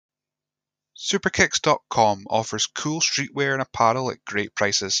Superkicks.com offers cool streetwear and apparel at great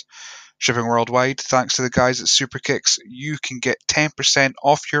prices. Shipping worldwide, thanks to the guys at Superkicks, you can get 10%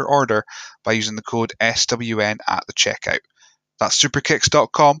 off your order by using the code SWN at the checkout. That's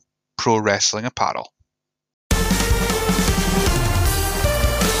superkicks.com, pro wrestling apparel.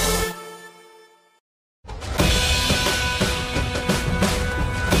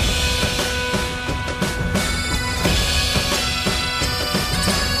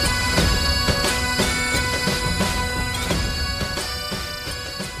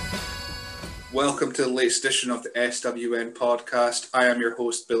 Welcome to the latest edition of the SWN podcast. I am your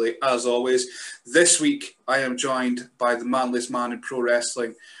host, Billy, as always. This week, I am joined by the manliest man in pro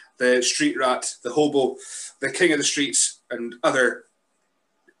wrestling, the street rat, the hobo, the king of the streets, and other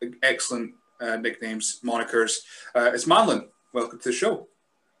excellent nicknames, monikers. It's Manlon. Welcome to the show.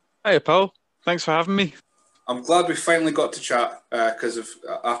 Hi, Paul. Thanks for having me. I'm glad we finally got to chat because of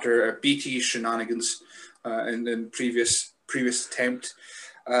after BT shenanigans in previous attempt.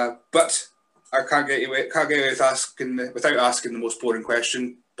 But I can't get away without asking the most boring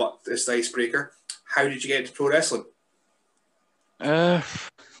question, but it's the icebreaker. How did you get into pro wrestling? I'm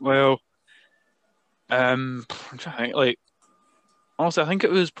trying to think. Honestly, I think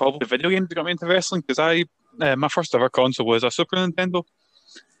it was probably video games that got me into wrestling because my first ever console was a Super Nintendo.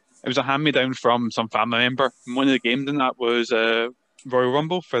 It was a hand-me-down from some family member. And one of the games in that was Royal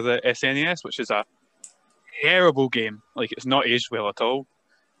Rumble for the SNES, which is a terrible game. It's not aged well at all.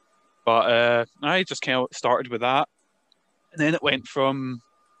 But I just kind of started with that, and then it went from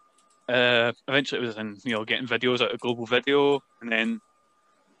eventually it was in getting videos out of Global Video, and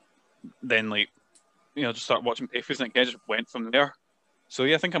then just start watching pay-per-views, and it kind of just went from there. So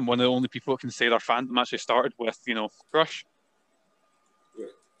yeah, I think I'm one of the only people that can say their fandom actually started with Crush.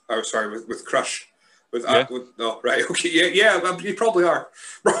 Oh, sorry, with Crush. Yeah. Right, okay, yeah, you probably are.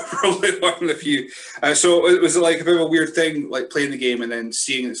 Probably one of the few. So it was like a bit of a weird thing, like playing the game and then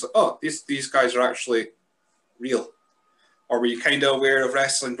seeing it's like, oh, these guys are actually real. Or were you kind of aware of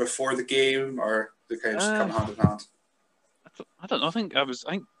wrestling before the game, or they kind of just come hand in hand? I don't know. I think it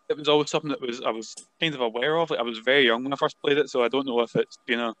was always something that I was kind of aware of. I was very young when I first played it, so I don't know if it's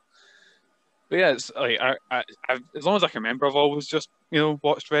But yeah, it's like I as long as I can remember, I've always just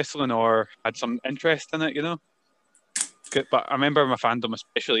watched wrestling or had some interest in it, But I remember my fandom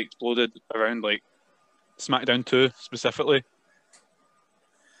especially exploded around SmackDown 2 specifically.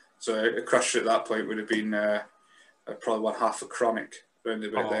 So a Crush at that point would have been probably one half of Chronic around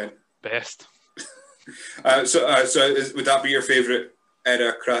about then. Best. So would that be your favourite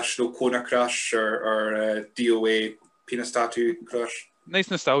era Crush? No Kona Crush or DOA Penis Tattoo Crush? Nice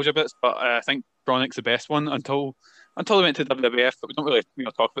nostalgia bits, but I think Chronic's the best one until they went to WWF, but we don't really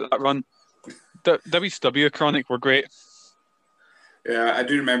talk about that run. WCW Chronic were great. Yeah, I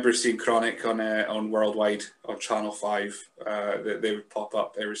do remember seeing Chronic on Worldwide on Channel 5. They would pop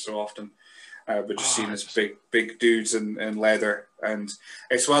up every so often, but just seeing as big dudes in leather, and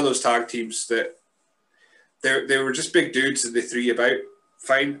it's one of those tag teams that they were just big dudes and they threw you about.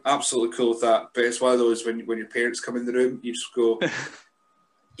 Fine, absolutely cool with that, but it's one of those when your parents come in the room, you just go,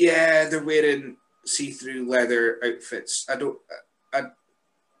 yeah, they're wearing see-through leather outfits. I don't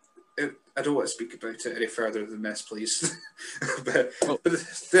want to speak about it any further than this, please. but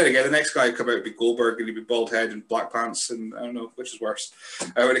then again, the next guy would come out would be Goldberg, and he'd be bald head and black pants, and I don't know which is worse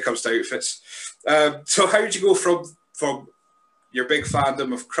when it comes to outfits. So how did you go from your big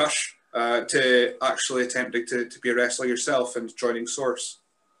fandom of Crush to actually attempting to be a wrestler yourself and joining Source?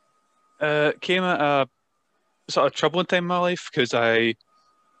 Came at a sort of troubling time in my life because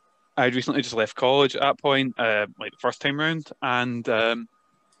I'd recently just left college at that point, the first time round, and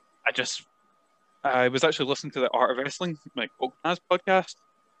I was actually listening to the Art of Wrestling, Oakman's podcast,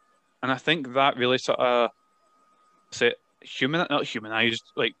 and I think that really sort of not humanized,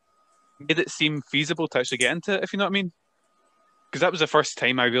 made it seem feasible to actually get into it, if you know what I mean. Because that was the first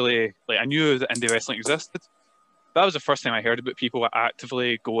time I really, I knew that indie wrestling existed. That was the first time I heard about people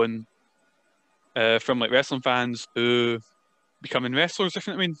actively going from wrestling fans to becoming wrestlers, if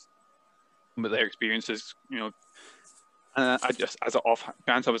you know what I mean. But their experiences, I just, as an off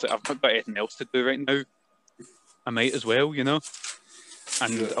chance, I was like, I've not got anything else to do right now. I might as well, And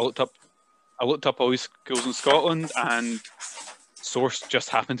I looked up all these schools in Scotland, and Source just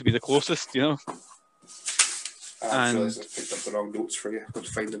happened to be the closest, I realised I picked up the wrong notes for you. I've got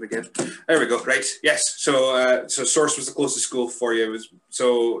to find them again. There we go. Right. Yes. So Source was the closest school for you.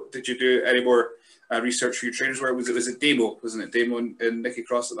 So did you do any more research for your trainers? Where was it Damo? Wasn't it Damo and Nicky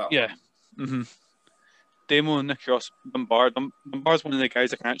Cross at that point? Yeah. Mm-hmm. Damo and Nicky Cross. Bombard's one of the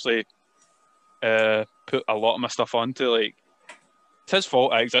guys I can actually put a lot of my stuff onto. It's his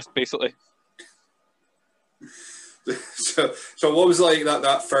fault I exist, basically. So what was like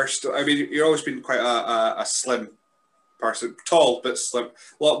that first? I mean, you've always been quite a slim person, tall but slim.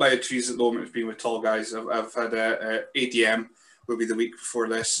 A lot of my interviews at the moment have been with tall guys. I've had ADM will be the week before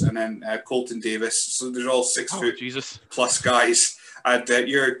this, and then Colton Davis. So they're all 6 foot Jesus. plus guys, and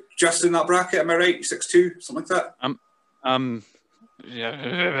you're just in that bracket. Am I right? 6'2", something like that. Yeah,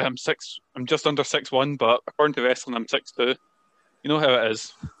 I'm six. I'm just under 6'1", but according to wrestling, I'm 6'2". You know how it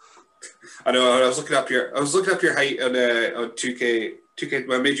is. I know. I was looking up your height on 2K.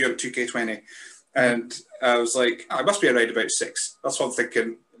 Well, I made you on 2K20, and I was like, I must be around about 6. That's what I'm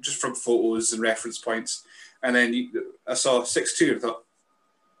thinking, just from photos and reference points. And then I saw 6'2", and I thought,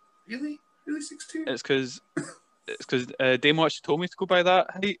 really 6'2"? It's because Damo actually told me to go by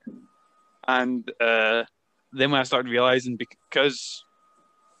that height, and then when I started realizing, because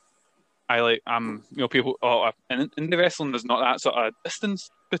people, in the wrestling there's not that sort of distance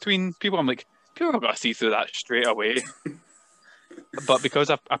between people. I'm like, people are gonna see through that straight away. But because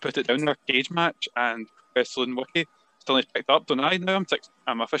I put it down there, cage match and wrestling wiki still picked up, don't I? Now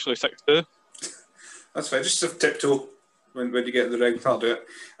I'm officially 6'2". That's fine. Just a tiptoe when you get in the ring. That'll do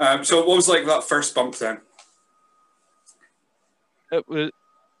it. So what was like that first bump then? It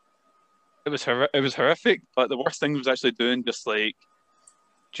was horrific, but the worst thing was actually doing just like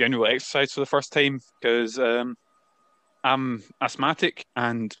general exercise for the first time, because I'm asthmatic,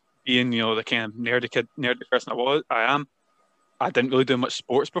 and being the kind of nerdy person I didn't really do much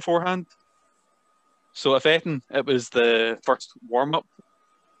sports beforehand. So if anything, it was the first warm up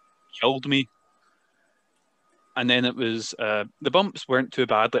killed me, and then it was the bumps weren't too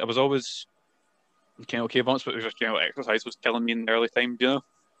bad. Like I was always kind of okay bumps, but it was just general exercise was killing me in the early time. Yeah,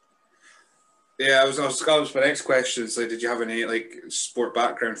 that was my next question. Is like, did you have any like sport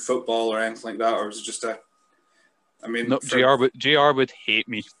background, football or anything like that, or was it just No, JR would hate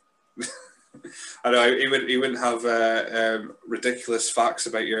me. I know he wouldn't have ridiculous facts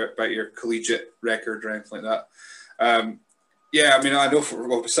about your collegiate record or anything like that. Yeah, I mean, I know for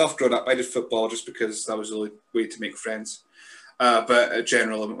myself growing up, I did football just because that was the only way to make friends. But in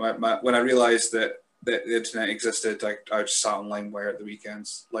general, when I realised that the internet existed, I just sat on LimeWire at the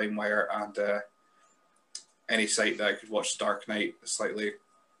weekends, LimeWire and any site that I could watch The Dark Knight slightly,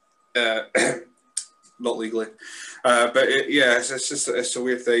 not legally. But it's a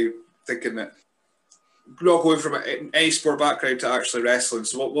weird thing thinking that not going from any sport background to actually wrestling.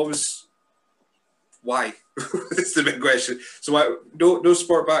 So what was why? That's the big question. So why, no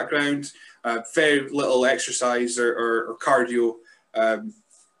sport background, very little exercise or cardio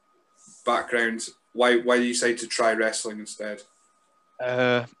background. Why do you decide to try wrestling instead?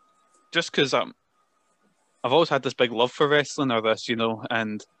 Just because I've always had this big love for wrestling, or this,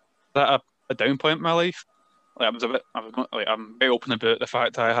 and that a down point in my life. Like I'm very open about the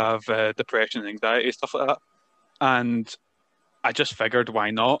fact I have depression and anxiety, stuff like that, and I just figured, why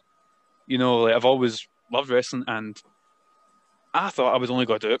not? I've always loved wrestling, and I thought I was only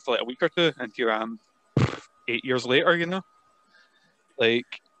going to do it for like a week or two, and here I am 8 years later.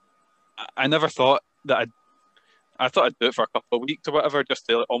 Like I never thought that I thought I'd do it for a couple of weeks or whatever, just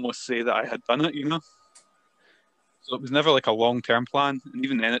to almost say that I had done it. So it was never like a long-term plan, and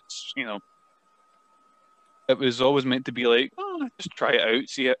even then, it was always meant to be like, oh, just try it out,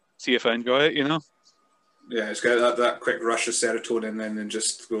 see if I enjoy it. Yeah, it's got that quick rush of serotonin, and then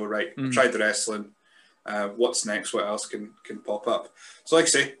just go right. Tried the wrestling. What's next? What else can pop up? So, like I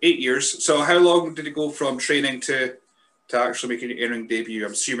say, 8 years. So, how long did it go from training to actually making your in-ring debut?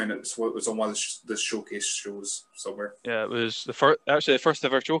 I'm assuming it was on one of the showcase shows somewhere. Yeah, it was the first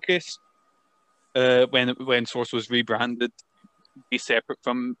ever showcase. When Source was rebranded, be separate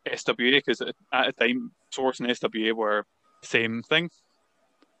from SWA, because at the time Source and SWA were the same thing,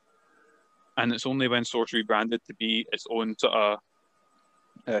 and it's only when Source rebranded to be its own sort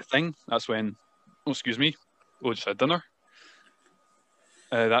of thing. That's when, excuse me, just had dinner.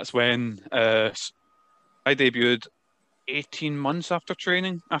 That's when I debuted 18 months after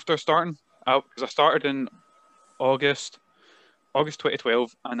starting out, because I started in August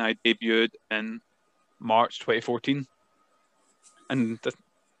 2012, and I debuted in March 2014. And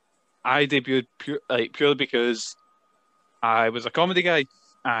I debuted purely because I was a comedy guy,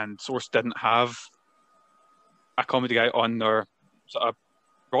 and Source didn't have a comedy guy on their sort of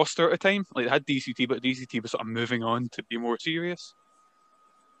roster at the time. Like, they had DCT, but DCT was sort of moving on to be more serious.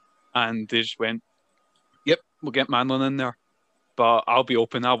 And they just went, yep, we'll get Manlon in there. But I'll be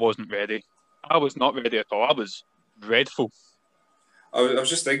open, I wasn't ready. I was not ready at all. I was dreadful. I was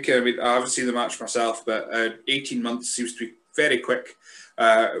just thinking, I mean, I haven't seen the match myself, but 18 months seems to be very quick.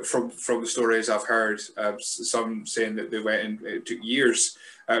 From the stories I've heard, some saying that they went in. It took years.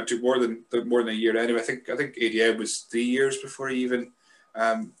 It took more than a year. Anyway, I think ADM was 3 years before he even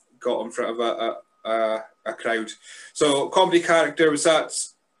got in front of a crowd. So, comedy character, was that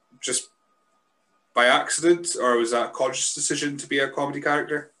just by accident, or was that a conscious decision to be a comedy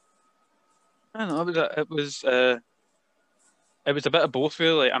character? I don't know. It was a bit of both,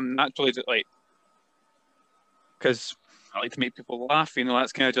 really. Like, I'm naturally like, because I like to make people laugh.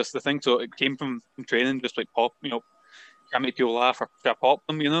 That's kind of just the thing. So it came from training, just like pop. Try to make people laugh or try to pop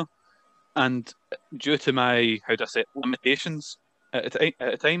them. And due to my, how do I say it, limitations at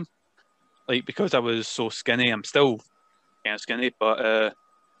a time, like because I was so skinny, I'm still kind of skinny, but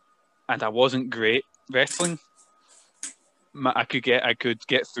and I wasn't great wrestling. I could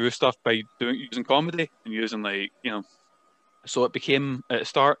get through stuff by using comedy and using so it became at the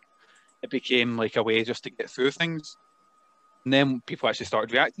start. It became like a way just to get through things, and then people actually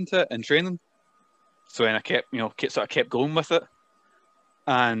started reacting to it in training. So then I kept going with it,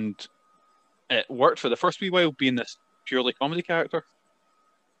 and it worked for the first wee while, being this purely comedy character.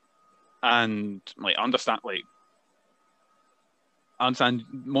 And I understand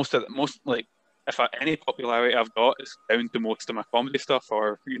most if any popularity I've got is down to most of my comedy stuff,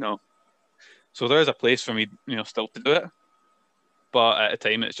 or so there is a place for me, still to do it. But at the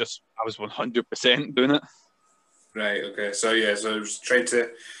time, it's just I was 100% doing it. Right. Okay. So yeah. So I was trying to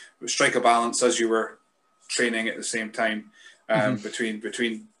strike a balance as you were training at the same time, between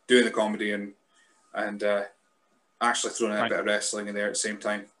doing the comedy and actually throwing in a bit of wrestling in there at the same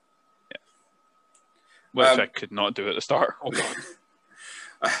time. Yeah. Which I could not do at the start. Oh God.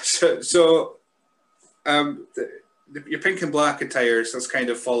 Your pink and black attires has kind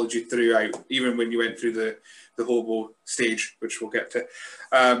of followed you throughout, even when you went through the hobo stage, which we'll get to.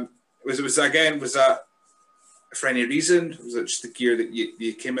 Was that for any reason? Was it just the gear that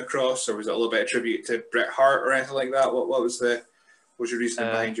you came across, or was it a little bit of tribute to Bret Hart or anything like that? What was your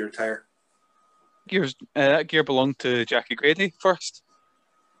reasoning behind your attire? That gear belonged to Jackie Grady first,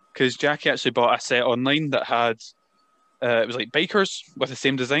 because Jackie actually bought a set online that had it was like bikers with the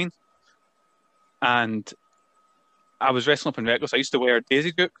same design, and I was wrestling up in Reckless. I used to wear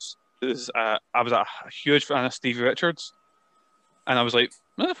Daisy Dukes because I was a huge fan of Stevie Richards, and I was like,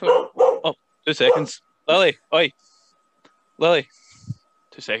 oh, 2 seconds, Lily, oi, Lily,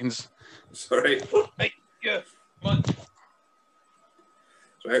 2 seconds. Sorry. Hey, yeah, come on. So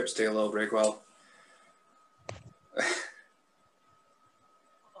I hope to take a little break while.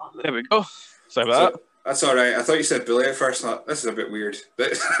 There we go. Sorry about that. That's all right. I thought you said Billy at first. Thought, this is a bit weird,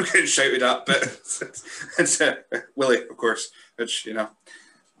 but I'm getting shouted at. But it's Willie, of course, which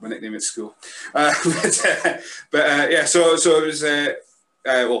my nickname at school. Yeah. So it was.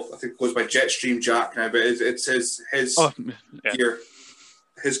 Well, I think it goes by Jetstream Jack now, but it's his gear.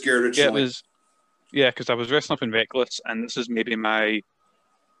 His gear originally. Yeah, because I was wrestling up in Reckless, and this is maybe my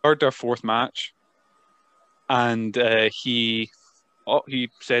 3rd or 4th match, and he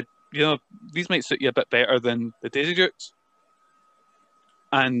said, these might suit you a bit better than the Daisy Dukes.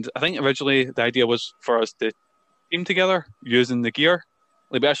 And I think originally the idea was for us to team together using the gear.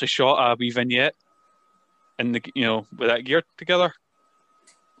 Like we actually shot a wee vignette in with that gear together,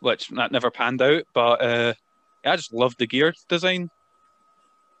 which that never panned out. But I just loved the gear design,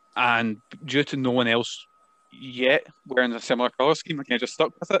 and due to no one else yet wearing a similar color scheme, I kind of just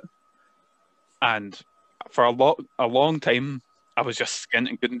stuck with it. And for a long time, I was just skint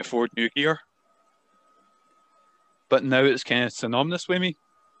and couldn't afford new gear. But now it's kind of synonymous with me.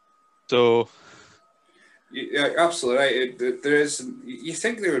 So. Yeah, absolutely right. There is. You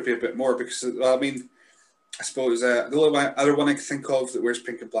think there would be a bit more because, I suppose the only other one I can think of that wears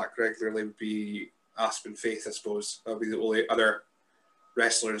pink and black regularly would be Aspen Faith, I suppose. That would be the only other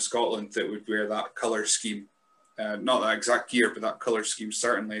wrestler in Scotland that would wear that colour scheme. Not that exact gear, but that colour scheme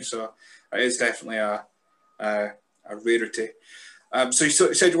certainly. So it is definitely a rarity. So you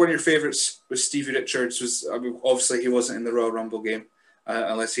said one of your favourites was Stevie Richards. Obviously he wasn't in the Royal Rumble game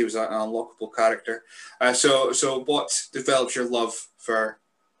unless he was an unlockable character. So what developed your love for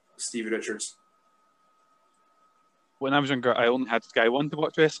Stevie Richards? When I was younger, I only had Sky One to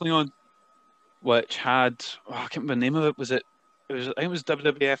watch wrestling on, which had I can't remember the name of it. I think it was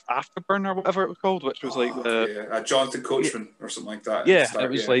WWF Afterburn or whatever it was called, which was like the Jonathan Coachman or something like that. Yeah, it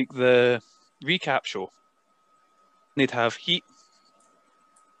was like the recap show. They'd have Heat,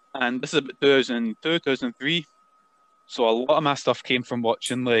 and this is about 2002, 2003. So a lot of my stuff came from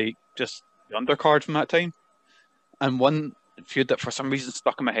watching just the undercard from that time. And one feud that for some reason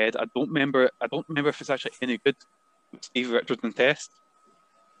stuck in my head, I don't remember if it's actually any good. Steve Richards and Test.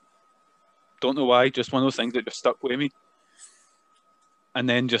 Don't know why, just one of those things that just stuck with me. and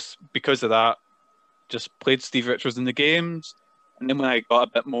then just because of that, just played Steve Richards in the games. And then when I got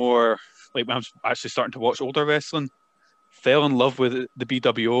a bit more, like when I was actually starting to watch older wrestling, fell in love with the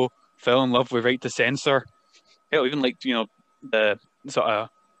BWO, fell in love with Right to Censor. Hell, even like, the sort of,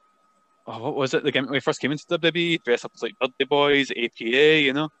 what was it? The game when we first came into WWE, dress up as like Dudley Boys,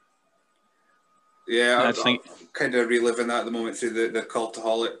 APA. Yeah, I I'm, just I'm think kind of reliving that at the moment through the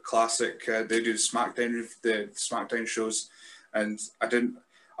Cultaholic Classic. They do the SmackDown shows, and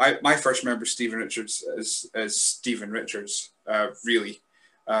my first member Stephen Richards as Stephen Richards. Really,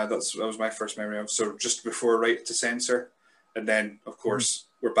 that was my first memory of. So just before Right to Censor, and then of course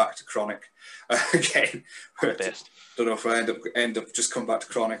we're back to Chronic again. best. Don't know if I end up just coming back to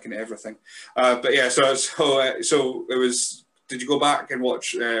Chronic and everything. But yeah, so it was. Did you go back and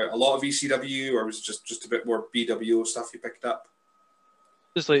watch a lot of ECW, or was it just a bit more BWO stuff you picked up?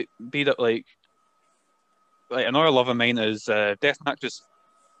 Just like beat up like another love of mine is death matches,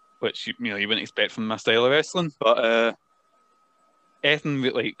 which you wouldn't expect from my style of wrestling, but anything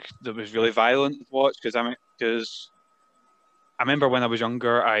that was really violent to watch because I remember when I was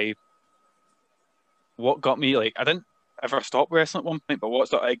younger, what got me I didn't ever stop wrestling at one point, but what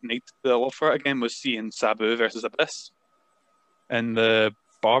sort of ignited the love for it again was seeing Sabu versus Abyss in the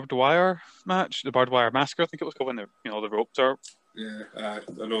barbed wire match, the barbed wire massacre, I think it was called, when the ropes are. Yeah, I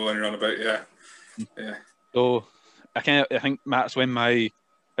know what you're on about. Yeah, yeah. So I think that's when my,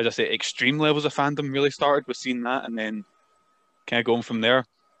 as I say, extreme levels of fandom really started, with seeing that, and then kind of going from there.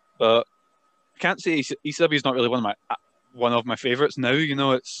 But I can't say ECW is not really one of my favorites now.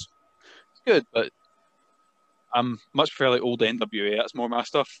 It's good, but I'm much prefer like old NWA. That's more my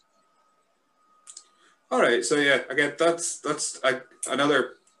stuff. All right, so yeah, again, that's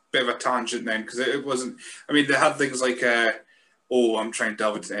another bit of a tangent then, because it wasn't. I mean, they had things like, I'm trying to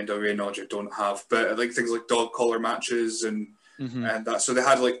delve into NWA knowledge I don't have, but like things like dog collar matches and that. So they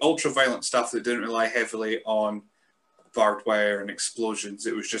had like ultra violent stuff that didn't rely heavily on barbed wire and explosions.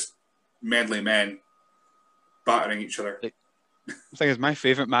 It was just manly men battering each other. The thing is, my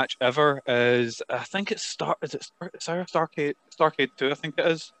favorite match ever is, I think it's Starcade 2, I think it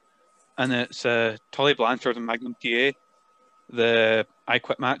is, and it's Tully Blanchard and Magnum TA, the I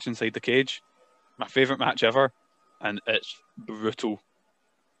Quit match inside the cage. My favorite match ever, and it's brutal.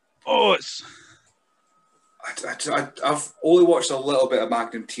 Oh, it's. I've only watched a little bit of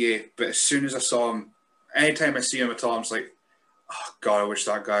Magnum TA, but as soon as I saw him, anytime I see him at all, I'm just like, oh God, I wish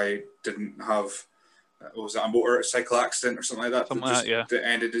that guy didn't have. Was that a motorcycle accident or something like that? That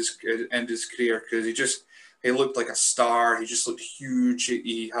ended his career, because he looked like a star. He just looked huge.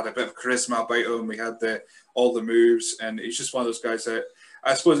 He had a bit of charisma about him. We had all the moves, and he's just one of those guys that,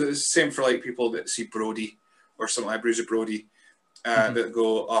 I suppose it's the same for like people that see Brody or something like Bruiser Brody, that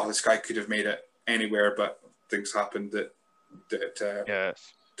go, oh, this guy could have made it anywhere, but things happened that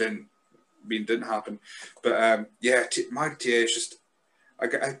didn't happen. But Mag TA is just, I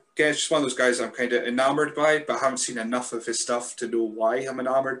guess, just one of those guys I'm kind of enamored by, but I haven't seen enough of his stuff to know why I'm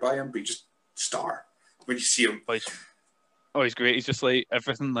enamored by him. But he just star when you see him. He's great. He's just like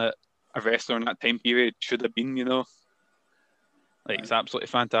everything that a wrestler in that time period should have been. He's absolutely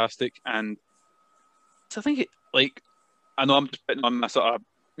fantastic. And so I think I know I'm just putting on my sort of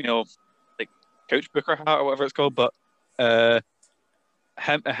like couch booker hat or whatever it's called, but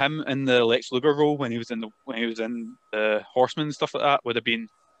him in the Lex Luger role when he was in the Horseman and stuff like that would have been,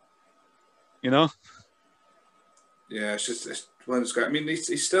 Yeah, it's one of those guys. I mean,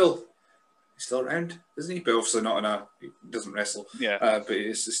 he's still around, isn't he? But obviously not he doesn't wrestle. Yeah. But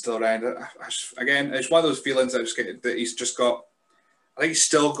he's still around. Again, it's one of those feelings I just get that he's just got. I think he's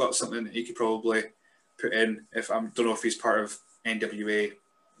still got something that he could probably put in. Don't know if he's part of NWA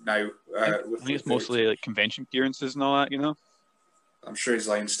now. I think it's mostly like convention appearances and all that. I'm sure his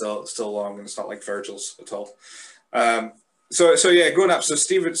line's still long, and it's not like Virgil's at all. So yeah, growing up. So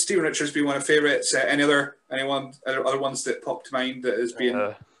Stephen Richards being one of favorites. Any other ones that pop to mind that has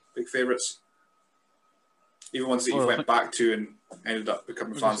been big favorites? Even ones that you went back to and ended up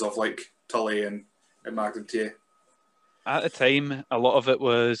becoming fans of, like Tully and Magnum TA. At the time, a lot of it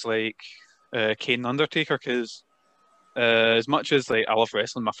was like Kane and Undertaker, because as much as I love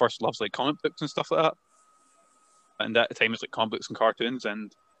wrestling, my first love's like comic books and stuff like that. And at the time, it's like comic books and cartoons,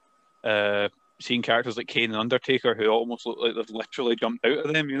 and seeing characters like Kane and Undertaker who almost look like they've literally jumped out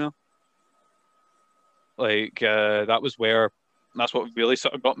of them, that's what really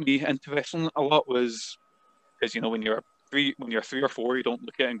sort of got me into wrestling a lot, was because when you're three or four, you don't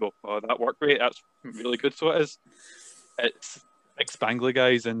look at it and go, oh, that worked great, that's really good. So it is. It's big spangly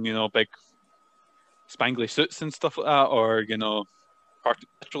guys and big spangly suits and stuff like that, or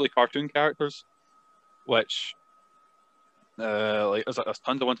literally cartoon characters, which Like there's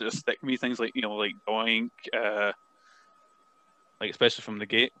tons I wanted to stick me, things like like Doink, like especially from the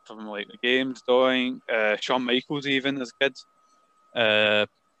games, Doink, Shawn Michaels even as a kid.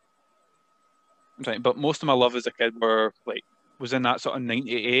 But most of my love as a kid was in that sort of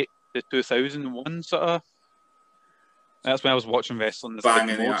 98 to 2001 sort of. That's when I was watching wrestling as a kid Bang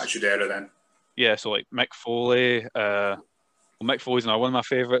the in the most. Attitude Era then. Yeah, so like Mick Foley. Mick Foley's another one of my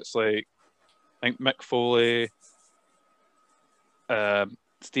favourites. Like I think Mick Foley,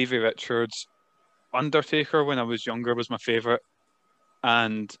 Stevie Richards, Undertaker when I was younger was my favourite.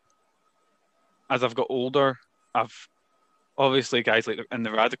 And as I've got older, I've obviously guys like in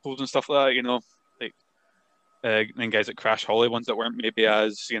the Radicals and stuff like that, like and guys like Crash Holly, ones that weren't maybe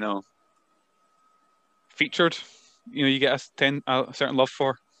as featured. You get a certain love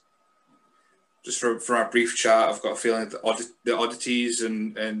for. Just from our brief chat, I've got a feeling that the oddities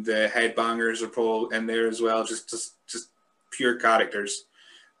and the headbangers are probably in there as well. Just pure characters,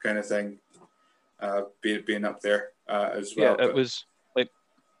 kind of thing. Being up there as well. Yeah, it was like.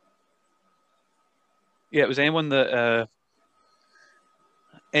 Yeah, it was anyone that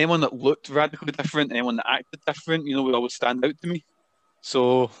looked radically different, anyone that acted different, would always stand out to me.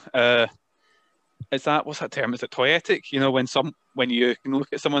 So is that, what's that term? Is it toyetic? When you can look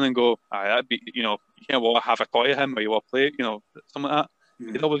at someone and go, that'd be, you want to have a toy of him or you want to play, something like that. Mm.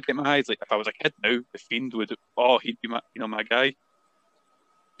 It'd always get my eyes. Like if I was a kid now, the Fiend would, he'd be my guy.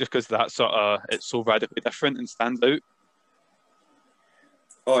 Just because that sort of, it's so radically different and stands out.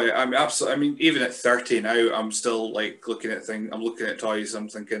 Oh yeah, I mean absolutely. I mean, even at 30 now, I'm still like looking at things. I'm looking at toys. I'm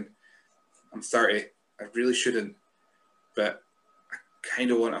thinking, I'm 30. I really shouldn't, but I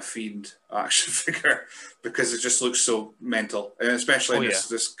kind of want a Fiend action figure because it just looks so mental, and especially in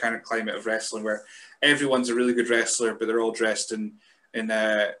this kind of climate of wrestling where everyone's a really good wrestler, but they're all dressed in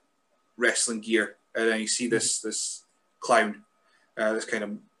wrestling gear, and then you see this clown, this kind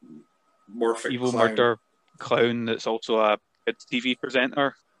of morphic evil clown. murder clown that's also a kids TV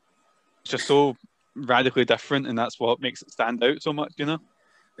presenter. It's just so radically different, and that's what makes it stand out so much, Yeah,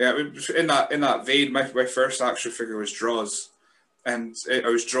 I mean, in that vein, my first action figure was Draws, and I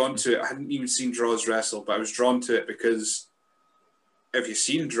was drawn to it. I hadn't even seen Draws wrestle, but I was drawn to it because have you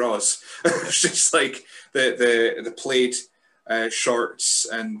seen Draws? It's just like the plaid shorts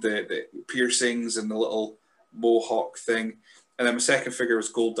and the piercings and the little mohawk thing. And then my second figure was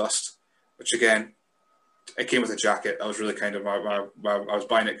Gold Dust, which again, it came with a jacket. I was really kind of I was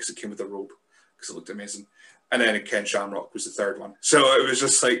buying it because it came with a robe because it looked amazing. And then Ken Shamrock was the third one. So it was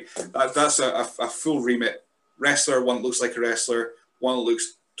just like that's a full remit. Wrestler, one that looks like a wrestler, one that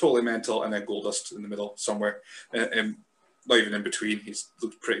looks totally mental, and then Goldust in the middle somewhere. Not even in between. He's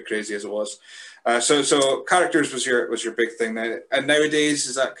looked pretty crazy as it was. So characters was your big thing then. And nowadays,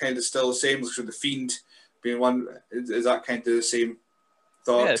 is that kind of still the same? Looks like the Fiend being one. Is that kind of the same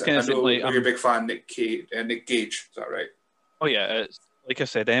thought? Yeah, it's kind of I know like, you're a big fan, Nick Gage. Is that right? Oh yeah, it's, like I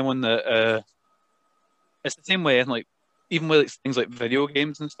said, anyone that it's the same way, and like even with things like video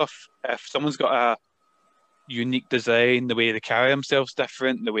games and stuff. If someone's got a unique design, the way they carry themselves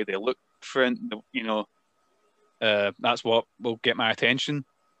different, the way they look different, that's what will get my attention.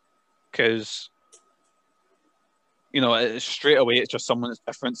 Because it's straight away it's just someone that's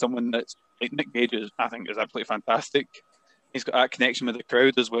different, someone that's like Nick Gage I think is absolutely fantastic. He's got that connection with the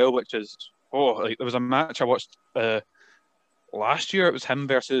crowd as well, which is there was a match I watched last year. It was him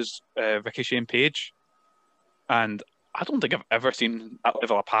versus Ricky Shane Page, and I don't think I've ever seen that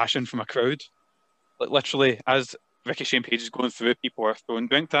level of passion from a crowd. Like literally, as Ricky Shane Page is going through, people are throwing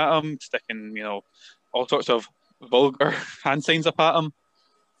drinks at him, sticking all sorts of vulgar hand signs up at him.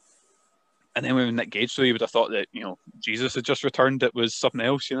 And then when Nick Gage, so you would have thought that Jesus had just returned. It was something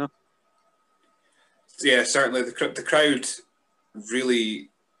else, Yeah, certainly the crowd really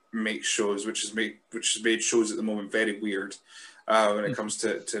makes shows, which has made shows at the moment very weird when it comes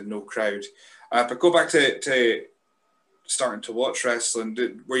to no crowd. But go back to starting to watch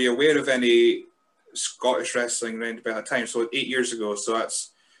wrestling. Were you aware of any Scottish wrestling around about that time? So 8 years ago. So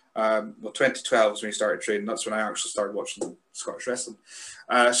that's 2012 is when you started training. That's when I actually started watching Scottish wrestling.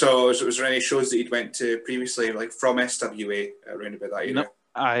 So was there any shows that you'd went to previously, like from SWA around about that era?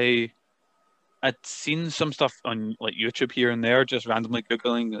 No, I'd seen some stuff on like YouTube here and there, just randomly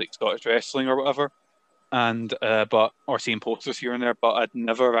googling like Scottish wrestling or whatever, and or seeing posters here and there, but I'd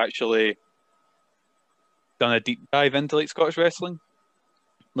never actually done a deep dive into like Scottish wrestling.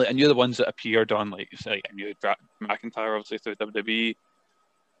 Like I knew the ones that appeared on like I knew McIntyre obviously through WWE,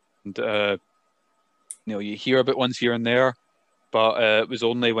 and you hear about ones here and there, but it was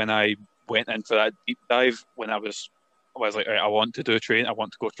only when I went into that deep dive when I was like, right, I want to go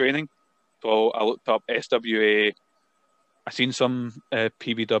training. So I looked up SWA I seen some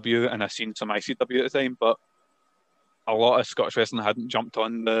PBW and I seen some ICW at the time, but a lot of Scottish wrestling hadn't jumped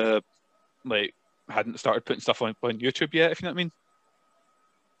on the hadn't started putting stuff on YouTube yet, if you know what I mean.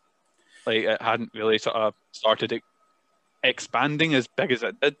 Like it hadn't really sort of started expanding as big as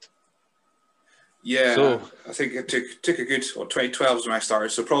it did. Yeah, so I think it took a good 2012 is when I started,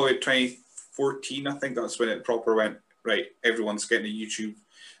 so probably 2014. I think that's when it proper went right. Everyone's getting a YouTube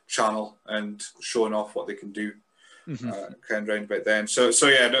channel and showing off what they can do. Kind of round about then. So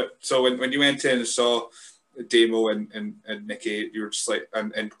yeah. So when you went in and saw Damo and Nikki, you were just like,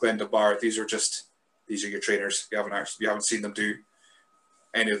 and Glenda Barr, these are your trainers. You haven't seen them do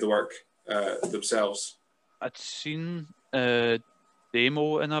any of the work themselves. I'd seen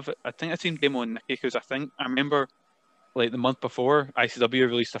Damo and I think I'd seen Damo and Nikki because I remember like the month before ICW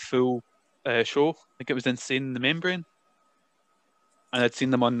released a full show. I think it was Insane in the Membrane, and I'd seen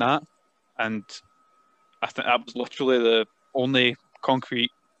them on that, and I think that was literally the only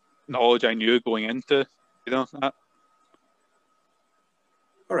concrete knowledge I knew going into that.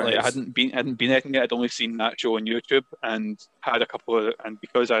 All right. Like I hadn't been anything yet. I'd only seen that show on YouTube and had a couple of, and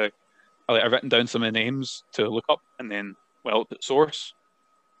because I'd written down some of the names to look up, and then at source,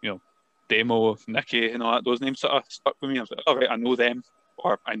 Demo, Nikki, and all that, those names sort of stuck with me. I was like, all right, I know them,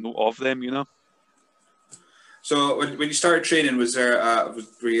 or I know of them, So when you started training, were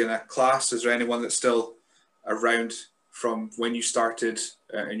you in a class? Is there anyone that's still around from when you started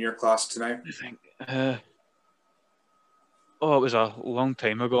in your class to now? I think. It was a long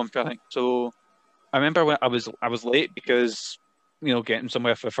time ago. I'm trying to think. So I remember when I was late because getting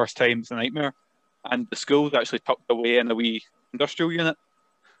somewhere for the first time is a nightmare, and the school was actually tucked away in a wee industrial unit.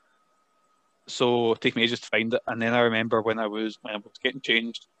 So it took me ages to find it. And then I remember when I was getting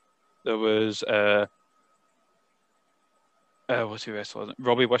changed, there was what's the rest was it?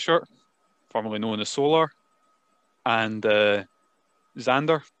 Robbie Wishart, formerly known as Solar, and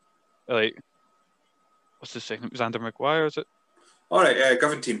Xander. Like, what's the second? Xander McGuire, is it? All right,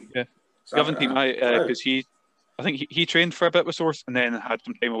 Govan Team. Yeah, Govan Team. Because I think he trained for a bit with Source and then had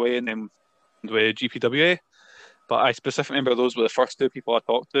some time away and then with GPWA. But I specifically remember those were the first two people I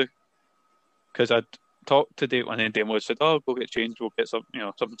talked to, because I'd talked to Dave and then Demo said, "Oh, go get changed. We'll get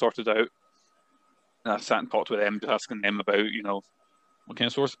something sorted out." And I sat and talked with them, just asking them about what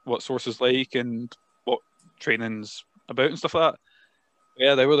kind of what Source is like and what training's about and stuff like that.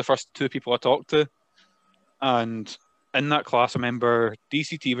 Yeah, they were the first two people I talked to, and in that class, I remember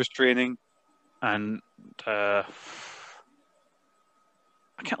DCT was training, and I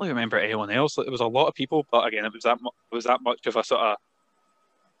can't really remember anyone else. Like, there was a lot of people, but again, it was that much of a sort of.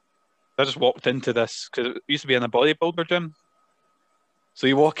 I just walked into this because it used to be in a bodybuilder gym. So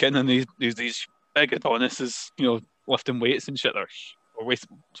you walk in and these big Adonises, lifting weights and shit. Or weights,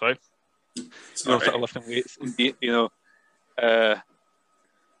 sorry. Sort of lifting weights, and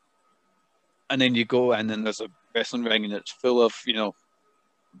then you go in and there's a wrestling ring and it's full of,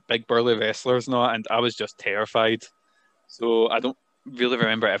 big burly wrestlers and all, and I was just terrified. So I don't really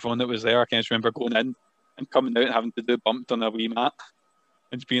remember everyone that was there. I can just remember going in and coming out and having to do bumped on a wee mat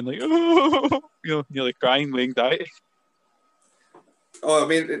and just being like, oh, nearly crying with anxiety. Oh, I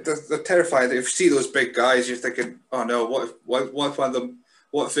mean, they're terrified. If you see those big guys, you're thinking, oh no, what if one of them,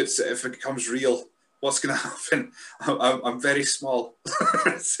 what if it becomes real? What's going to happen? I'm very small,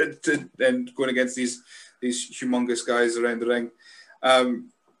 and going against these humongous guys around the ring.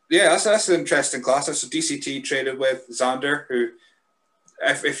 Yeah, that's an interesting class. That's a DCT traded with Xander, who,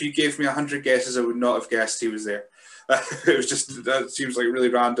 if you gave me 100 guesses, I would not have guessed he was there. It was just, that seems like really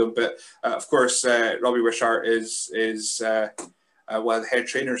random. But of course, Robbie Wishart is one of the head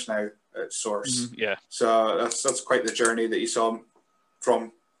trainers now at Source. Mm-hmm, yeah. So that's quite the journey that you saw him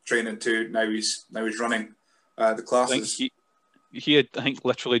from training to now he's running the classes. I think he had, I think,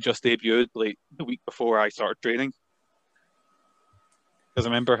 literally just debuted like the week before I started training. Because I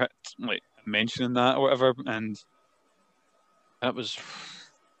remember mentioning that or whatever, and that was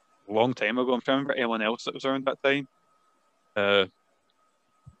a long time ago. I'm trying to remember anyone else that was around that time.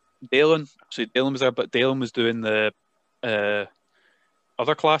 Dalen was there, but Dalen was doing the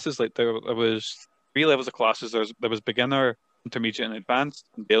other classes. Like there was 3 levels of classes. There was beginner, intermediate, and advanced.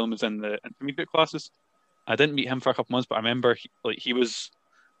 And Dalen was in the intermediate classes. I didn't meet him for a couple months, but I remember he was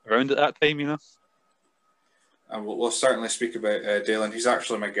around at that time. And we'll certainly speak about Dalen. He's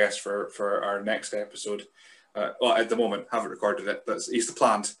actually my guest for our next episode. Well, at the moment, haven't recorded it, but he's the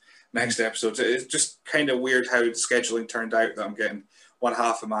planned next episode. It's just kind of weird how the scheduling turned out, that I'm getting one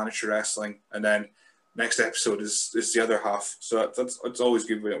half of Manager Wrestling, and then next episode is the other half. So it's always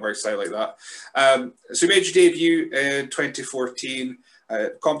good when it works out like that. So you made your debut in 2014.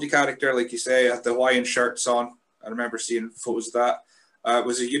 Comedy character, like you say, had the Hawaiian shirts on. I remember seeing photos of that.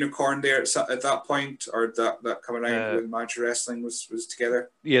 Was a unicorn there at that point, or that coming out when Master Wrestling was together?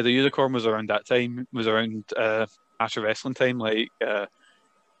 Yeah, the unicorn was around that time. It was around Master Wrestling time. Like, I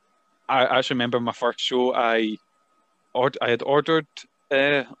actually remember my first show. I had ordered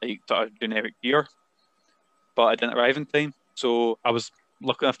like generic gear, but I didn't arrive in time. So I was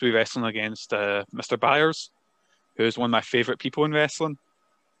lucky enough to be wrestling against Mr. Byers, who is one of my favorite people in wrestling.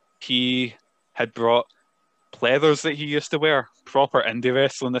 He had brought pleathers that he used to wear, proper indie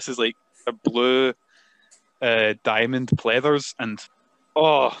wrestling. This is like a blue diamond pleathers, and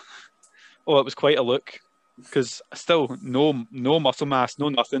oh, it was quite a look, because still no muscle mass, no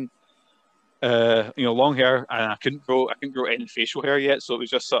nothing. Long hair, and I couldn't grow any facial hair yet, so it was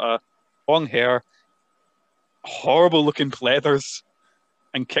just sort of long hair, horrible looking pleathers,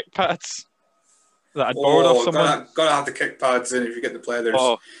 and kick pads that I'd borrowed off someone. Gotta have the kick pads in if you get the pleathers.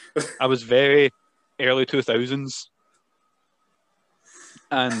 Oh, I was very early 2000s,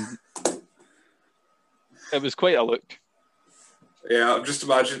 and it was quite a look. Yeah, I'm just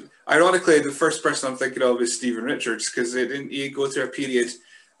imagine. Ironically, the first person I'm thinking of is Steven Richards, because he go through a period.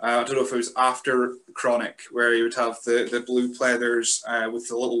 I don't know if it was after Chronic, where he would have the blue pleathers with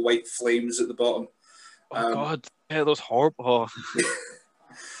the little white flames at the bottom. Oh God, yeah, those horrible.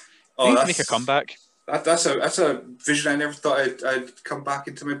 Oh, need to make a comeback. That's a vision I never thought I'd come back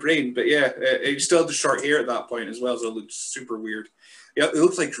into my brain. But yeah, he still had the short hair at that point as well, so it looked super weird. Yeah, it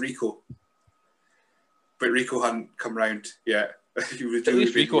looked like Rico, but Rico hadn't come round yet. At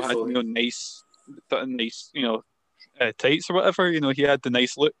least Rico had nice, tights or whatever. He had the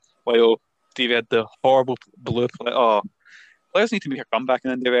nice look, while Stevie had the horrible blue. Players need to make a comeback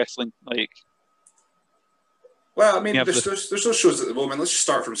in indie wrestling. Like, well, I mean, there's no shows at the moment. Let's just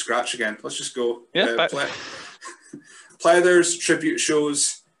start from scratch again. Let's just go. Yeah, Pleathers, tribute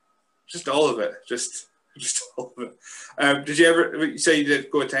shows, just all of it. Just all of it. Did you ever? You say you did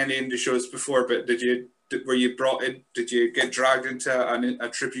go to any indie shows before, but were you brought in? Did you get dragged into a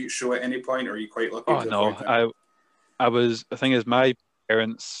tribute show at any point, or are you quite lucky? Oh no, I was. The thing is, my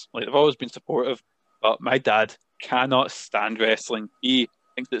parents, like, they've always been supportive, but my dad cannot stand wrestling. He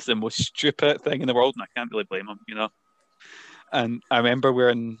thinks it's the most stupid thing in the world, and I can't really blame him. And I remember we were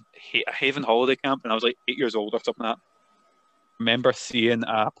in a Haven holiday camp, and I was like 8 years old or something like that. I remember seeing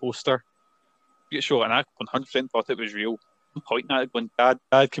a poster show, and I 100% thought it was real. I'm pointing at it, going, "Dad,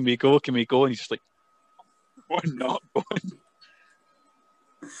 can we go? Can we go?" And he's just like, "We're not going."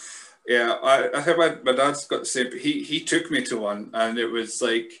 Yeah, I think my dad's got the same. But he took me to one, and it was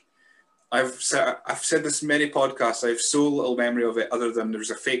like, I've said this in many podcasts. I have so little memory of it, other than there was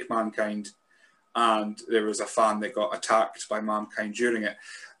a fake Mankind, and there was a fan that got attacked by Mankind during it.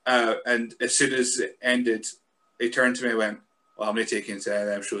 And as soon as it ended, he turned to me and went, "Well, I'm going to take you into any of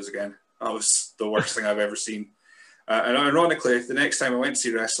them shows again." That was the worst thing I've ever seen. And ironically, the next time I went to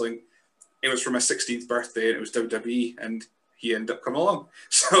see wrestling, it was for my 16th birthday, and it was WWE, and he ended up coming along.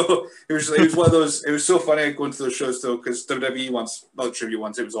 So it was one of those. It was so funny going to those shows though, because WWE ones, not the tribute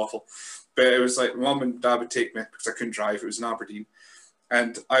ones, it was awful. But it was like mum and dad would take me because I couldn't drive. It was in Aberdeen,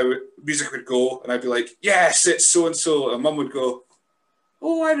 and music would go, and I'd be like, "Yes, it's so and so," and mum would go,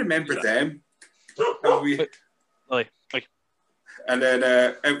 "Oh, I remember them." And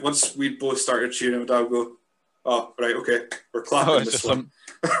then once we both started cheering, my dad would go, "Oh, right, okay, we're clapping this one.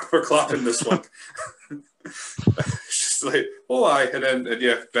 We're clapping this one." It's just like, "Oh, aye," and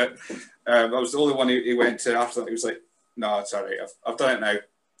yeah, but that was the only one he went to. After that, he was like, "No, it's all right. I've done it now.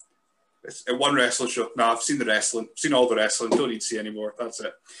 It's one wrestling show. No, I've seen the wrestling. I've seen all the wrestling. Don't need to see anymore. That's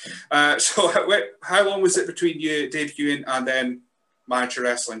it." So how long was it between you debuting and then Manager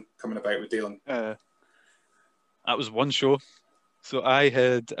Wrestling coming about with Dalen? That was one show. So I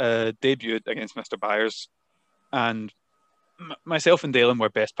had debuted against Mr. Byers, and myself and Dalen were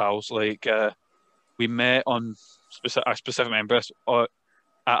best pals. Like, we met on I specifically remember this,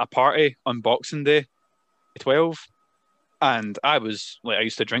 at a party on Boxing Day, 12. And I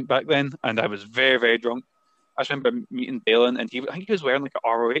used to drink back then, and I was very, very drunk. I just remember meeting Dalen, and I think he was wearing like an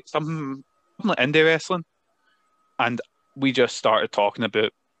ROH, something like indie wrestling. And we just started talking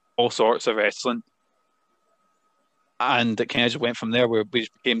about all sorts of wrestling. And it kind of just went from there, where we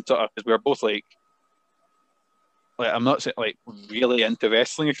just became because we were both like I'm not saying like really into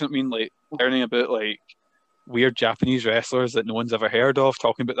wrestling, if you know what I mean, like learning about like weird Japanese wrestlers that no one's ever heard of,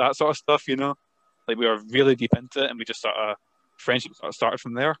 talking about that sort of stuff, Like, we were really deep into it, and we just friendship sort of started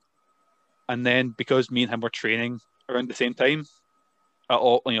from there. And then because me and him were training around the same time,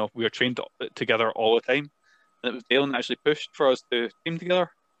 we were trained together all the time. And it was Dalen that actually pushed for us to team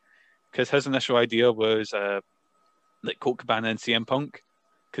together, because his initial idea was like Colt Cabana and CM Punk,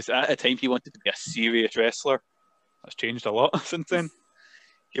 because at the time he wanted to be a serious wrestler, That's changed a lot since then.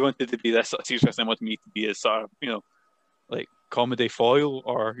 He wanted to be this sort of serious wrestling, wanted me to be his sort of, like comedy foil,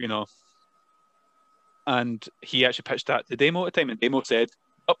 or and he actually pitched that to Damo at the time, and Damo said,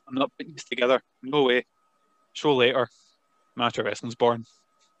 "Oh, I'm not putting this together. No way. Show later. Match of Wrestling's born."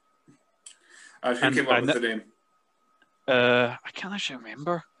 And who came up with the name? I can't actually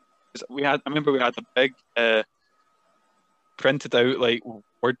remember. I remember we had a big printed out like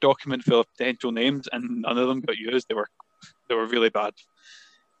Word document full of potential names, and none of them got used. They were really bad.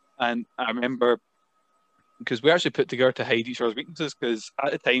 And I remember because we actually put together to hide each other's weaknesses, because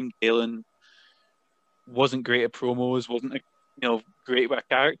at the time Dalen wasn't great at promos, wasn't great with a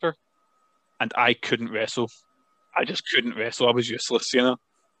character, and I couldn't wrestle. I just couldn't wrestle. I was useless,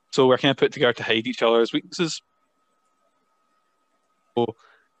 So we're kind of put together to hide each other's weaknesses. So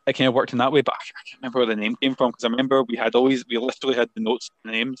it kind of worked in that way, but I can't remember where the name came from, because I remember we literally had the notes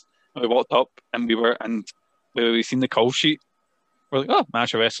and the names, and we walked up and we seen the call sheet. We're like, oh,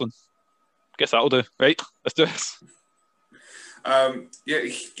 match of wrestling. Guess that'll do, right? Let's do this.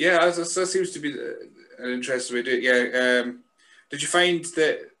 That seems to be an interesting way to do it. Yeah. Did you find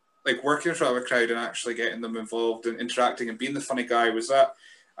that, like, working in front of a crowd and actually getting them involved and interacting and being the funny guy, was that,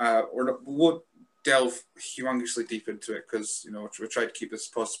 we won't delve humongously deep into it, because we try to keep this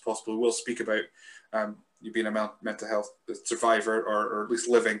as possible. We'll speak about you being a mental health survivor, or at least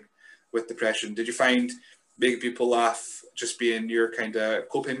living with depression. Did you find making people laugh just being your kind of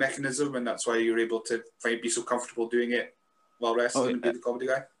coping mechanism, and that's why you're able to be so comfortable doing it while wrestling and be the comedy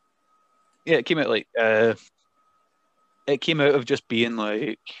guy? Yeah, it came out of just being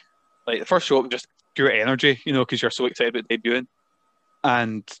like the first show, just pure energy, because you're so excited about debuting,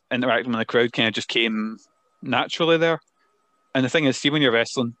 and interacting with the crowd kind of just came naturally there. And the thing is, see, when you're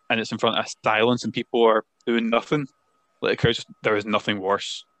wrestling and it's in front of silence and people are doing nothing, like the crowd, there is nothing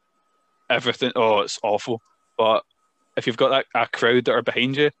worse. Everything, it's awful. But if you've got a crowd that are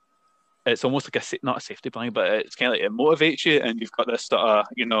behind you, it's almost like not a safety blanket, but it's kind of like it motivates you, and you've got this sort of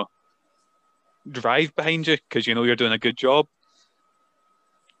drive behind you, because you're doing a good job.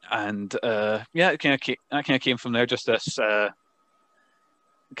 And it kind of came from there. Just this,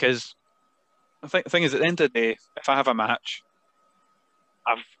 because the thing is, at the end of the day, if I have a match,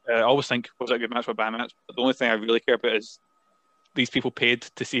 I always think, was it a good match or a bad match? But the only thing I really care about is these people paid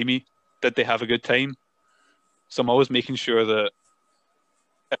to see me. Did they have a good time? So I'm always making sure that,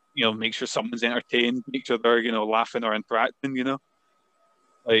 make sure someone's entertained, make sure they're, laughing or interacting,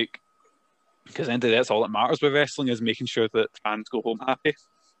 like, because at the end of the day, that's all that matters with wrestling, is making sure that fans go home happy.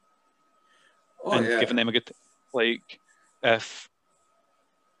 Giving them a good,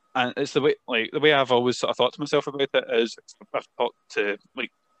 and it's the way I've always sort of thought to myself about it is, I've talked to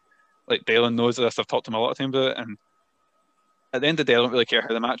like Dalen knows this, I've talked to him a lot of times about it, and at the end of the day, I don't really care how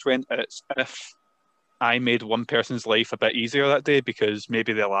the match went. It's if I made one person's life a bit easier that day, because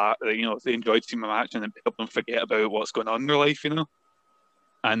maybe they enjoyed seeing my match, and it helped them forget about what's going on in their life,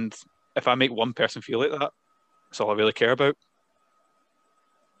 And if I make one person feel like that, that's all I really care about.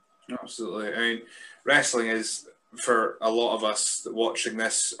 Absolutely. I mean, wrestling is, for a lot of us watching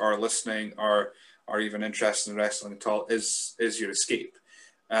this or listening or even interested in wrestling at all, is your escape.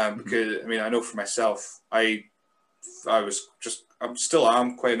 Because, I mean, I know for myself, I still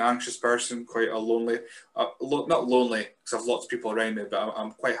am quite an anxious person, quite a lonely, not lonely because I have lots of people around me, but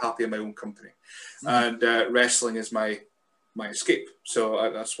I'm quite happy in my own company. And wrestling is my escape.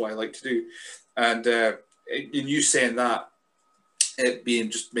 So that's what I like to do. And in you saying that, it being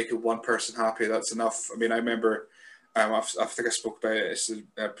just making one person happy, that's enough. I mean, I remember, I think I spoke about it. It's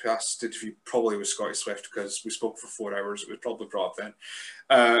a past interview, probably with Scotty Swift, because we spoke for 4 hours. It was probably brought up then.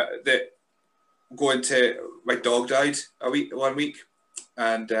 That going to, my dog died 1 week,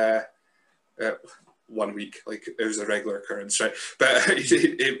 and 1 week, like it was a regular occurrence, right? But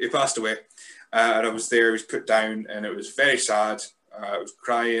he passed away, and I was there. He was put down, and it was very sad. I was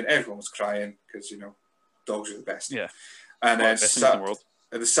crying. Everyone was crying, because dogs are the best. Yeah. And then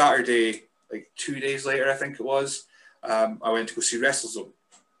the Saturday, like 2 days later, I think it was, I went to go see WrestleZone.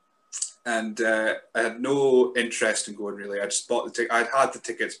 And I had no interest in going, really. I just bought the ticket. I'd had the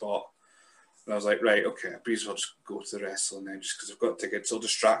tickets bought. And I was like, right, okay, I might as well just go to the wrestling then, just because I've got tickets. It'll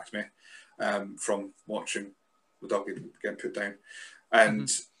distract me from watching the dog getting put down. And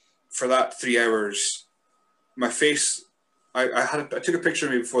for that 3 hours, my face, I took a picture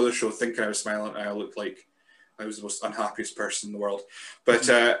of me before the show thinking I was smiling, and I looked like I was the most unhappiest person in the world. But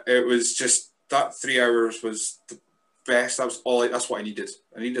it was just, that 3 hours was the best. That's what I needed.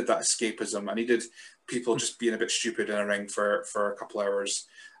 I needed that escapism. I needed people just being a bit stupid in a ring for a couple hours.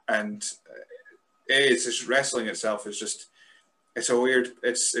 And it's just, wrestling itself is just, it's a weird.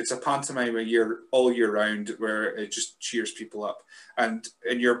 It's a pantomime all year round where it just cheers people up. And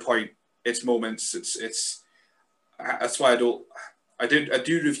in your point, it's moments. It's that's why I do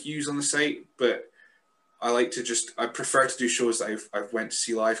reviews on the site, but I prefer to do shows that I've went to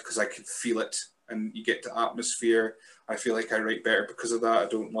see live because I can feel it and you get the atmosphere. I feel like I write better because of that. I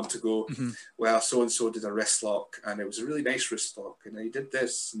don't want to go, well, so and so did a wrist lock and it was a really nice wrist lock, and he did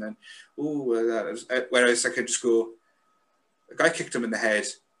this, and then whereas I could just go, the guy kicked him in the head.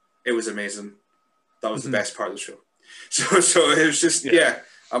 It was amazing. That was the best part of the show. So it was just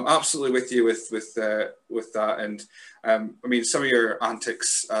I'm absolutely with you with that, and I mean, some of your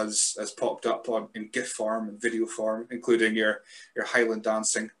antics as popped up in GIF form and video form, including your Highland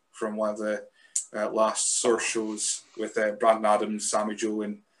dancing from one of the last Source shows with Brandon Adams, Sammy Joe,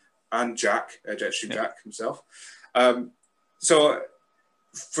 and Jack, Jetstream Jack himself. So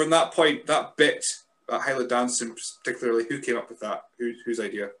from that point, that Highland dancing particularly, who came up with that? Whose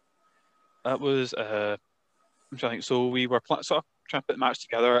idea? That was I'm trying to think. So we were sort of trying to put the match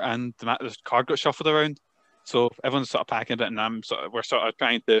together, and the card got shuffled around. So everyone's sort of packing a bit, and we're sort of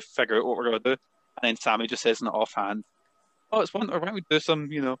trying to figure out what we're going to do. And then Sammy just says in the offhand, "Oh, it's winter. Why don't we do some,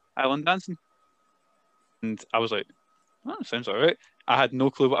 island dancing?" And I was like, "Oh, that sounds all right." I had no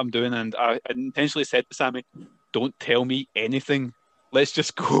clue what I'm doing, and I intentionally said to Sammy, "Don't tell me anything. Let's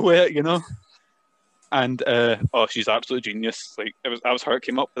just go with it, And she's absolute genius. Like that was her that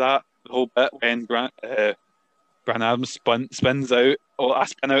came up with that the whole bit when Brandon Adams spins out. Oh, I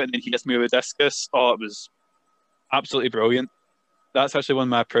spin out and then he hits me with a discus. Oh, it was absolutely brilliant. That's actually one of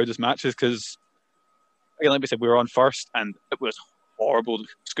my proudest matches because, like we said, we were on first and it was horrible. The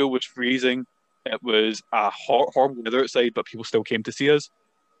school was freezing. It was a horrible weather outside, but people still came to see us.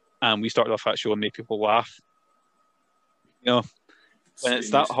 And we started off that show and made people laugh. When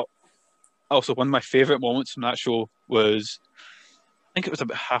it's that hot. Also, one of my favourite moments from that show was, I think it was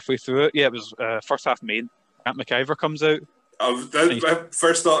about halfway through it. Yeah, it was first half main. Grant McIver comes out. My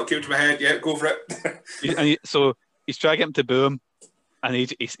first thought came to my head. Yeah, go for it. So he's trying to get him to boo him, and he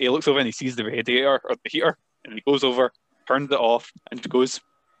looks over and he sees the radiator or the heater, and he goes over, turns it off, and goes,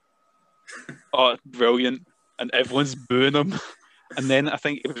 "Oh, brilliant!" And everyone's booing him. And then I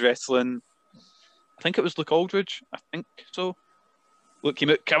think he was wrestling. I think it was Luke Aldridge. I think so. Luke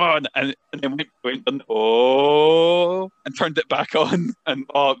came out, come on, and then went and turned it back on, and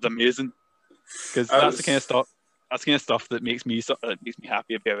it was amazing because that's the kind of stuff. That's the kind of stuff that makes me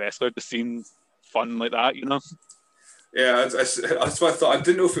happy to be a wrestler. Just seeing fun like that, Yeah, that's what I thought. I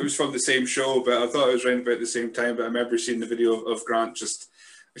didn't know if it was from the same show, but I thought it was around about the same time. But I remember seeing the video of Grant just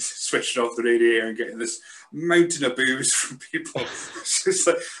switching off the radiator and getting this mountain of boos from people. It's just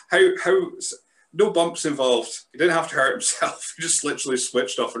like how no bumps involved. He didn't have to hurt himself. He just literally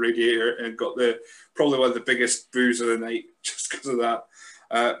switched off a radiator and got probably one of the biggest boos of the night just because of that.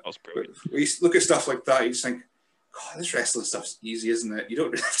 That was brilliant. We look at stuff like that, you just think, God, this wrestling stuff's easy, isn't it? You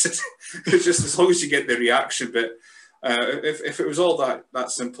don't have to. It's just as long as you get the reaction bit. If it was all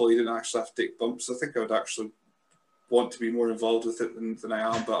that simple, you didn't actually have to take bumps. I think I would actually want to be more involved with it than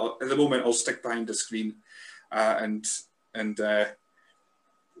I am. But at the moment, I'll stick behind the screen and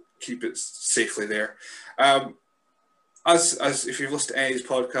keep it safely there. As if you've listened to any of these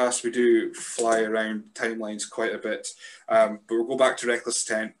podcasts, we do fly around timelines quite a bit. But we'll go back to Reckless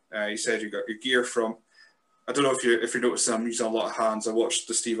Intent. You said you got your gear from. I don't know if you noticed I'm using a lot of hands. I watched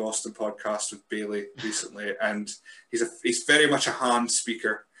the Steve Austin podcast with Bailey recently, and he's very much a hand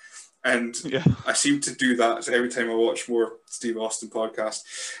speaker. And I seem to do that every time I watch more Steve Austin podcasts.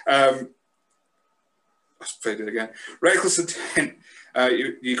 Let's play it again. Reckless Intent.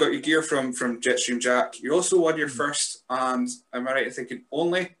 You got your gear from Jetstream Jack. You also won your first, and am I right in thinking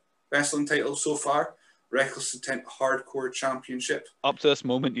only wrestling title so far? Reckless Intent Hardcore Championship. Up to this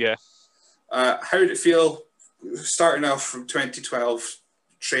moment, yeah. How did it feel starting off from 2012,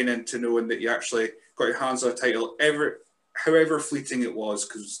 training to knowing that you actually got your hands on a title, however fleeting it was,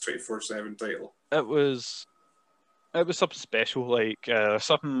 because it's 24/7 title? It was something special, like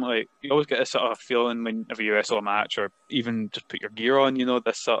something like you always get this sort of feeling whenever you wrestle a match or even just put your gear on,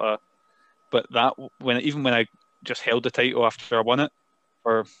 this sort of. But that when I just held the title after I won it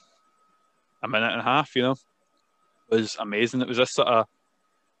for a minute and a half, was amazing. It was this sort of.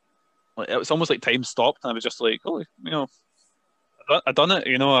 It was almost like time stopped, and I was just like, "Oh, I done it."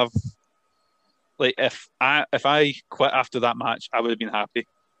 I've like if I quit after that match, I would have been happy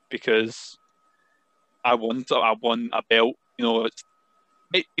because I won a belt.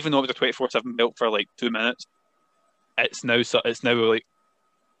 Even though it was a 24/7 belt for like 2 minutes, it's now like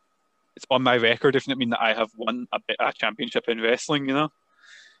it's on my record. If it mean that I have won a championship in wrestling,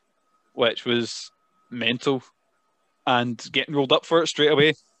 which was mental. and getting rolled up for it straight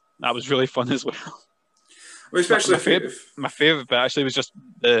away. That was really fun as well. Well, especially my favorite bit actually was just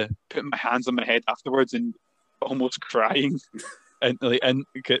the putting my hands on my head afterwards and almost crying, and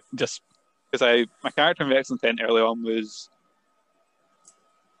just because my character in Excellent 10 early on was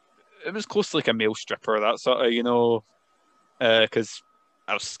close to like a male stripper, that sort of, because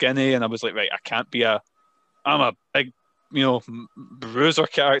I was skinny and I was like, right, I'm a big, bruiser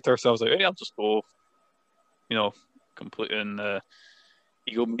character, so I was like, hey, I'll just go, completely in the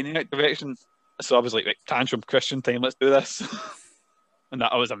egomaniac direction. So I was like, right, tantrum Christian time, let's do this. And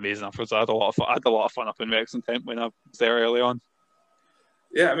that was amazing afterwards. I had a lot of fun up in Rex Intent when I was there early on.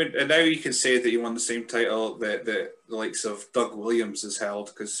 Yeah, I mean, and now you can say that you won the same title that the likes of Doug Williams has held,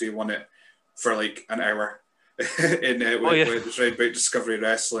 because he won it for like an hour when it was right about Discovery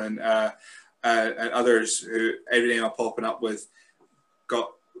Wrestling, and others who every name I'm popping up with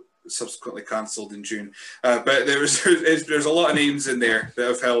got subsequently cancelled in June. But there's a lot of names in there that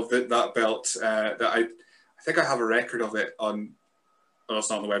have held that belt. That I think I have a record of it on. Well, it's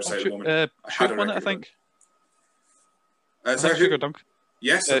not on the website at the moment. Shook won it, I think. Sugar Duncan.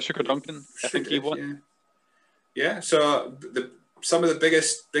 Yes, Sugar Duncan. I think he won. Yeah. So some of the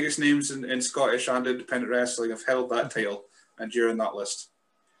biggest names in Scottish and independent wrestling have held that title, and you're in that list.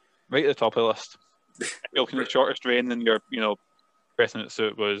 Right at the top of the list. If you're looking at the shortest reign, then you're precedent, so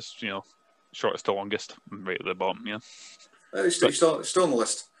it was shortest to longest, right at the bottom. Yeah. You're still on the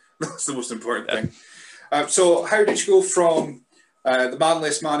list. That's the most important thing. So how did you go from the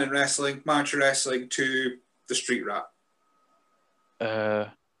manliest man in wrestling, amateur wrestling, to the street rat?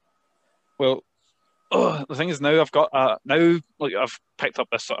 Well, the thing is now I've got I've picked up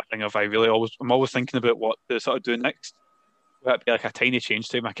this sort of thing of I'm always thinking about what to sort of do next. Whether it be like a tiny change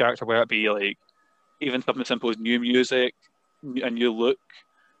to my character, whether it be like even something as simple as new music, a new look,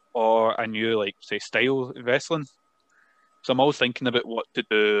 or a new like say style in wrestling. So I'm always thinking about what to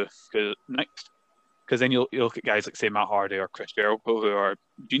do next. Because then you look at guys like say Matt Hardy or Chris Jericho, who are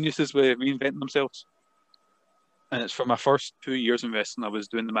geniuses with reinventing themselves. And it's for my first 2 years in wrestling, I was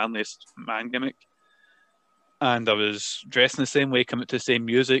doing the manliest man gimmick. And I was dressing the same way, coming to the same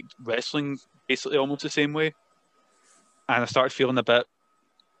music, wrestling basically almost the same way. And I started feeling a bit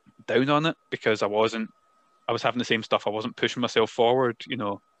down on it because I was having the same stuff. I wasn't pushing myself forward,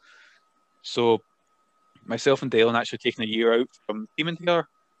 So myself and Dalen actually taking a year out from teaming together.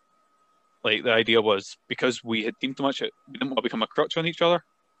 Like the idea was because we had teamed too much, we didn't want to become a crutch on each other.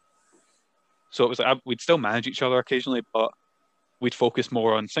 So it was like we'd still manage each other occasionally, but we'd focus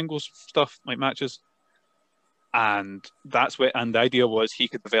more on singles stuff like matches. And the idea was he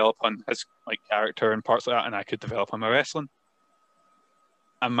could develop on his like character and parts like that, and I could develop on my wrestling.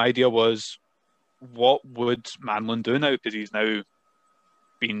 And my idea was, what would Manlon do now? Because he's now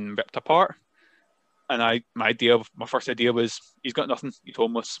been ripped apart. And my first idea was, he's got nothing. He's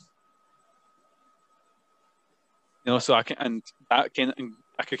homeless. So I could kind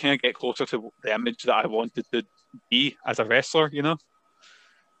of get closer to the image that I wanted to be as a wrestler,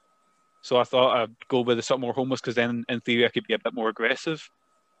 So I thought I'd go with the sort of more homeless, because then in theory I could be a bit more aggressive,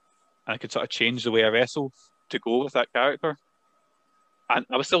 and I could sort of change the way I wrestle to go with that character. And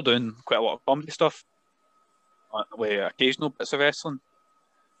I was still doing quite a lot of comedy stuff with occasional bits of wrestling.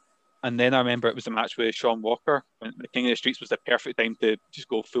 And then I remember it was the match with Sean Walker, when the King of the Streets was the perfect time to just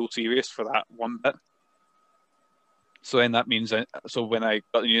go full serious for that one bit. So then that means so when I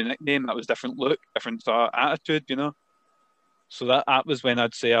got the new nickname, that was different look, different attitude, So that was when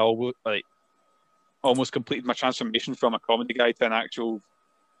I'd say I almost completed my transformation from a comedy guy to an actual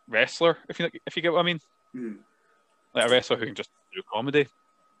wrestler, if you get what I mean. Like a wrestler who can just do comedy.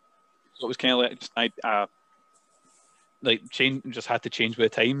 So it was kind of like change, just had to change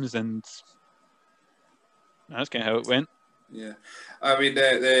with the times, and that's kind of how it went. Yeah, I mean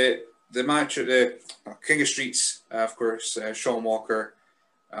the match at the King of Streets, of course, Sean Walker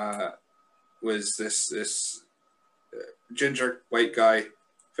was this ginger white guy,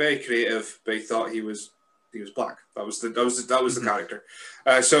 very creative, but he thought he was black. That was the character.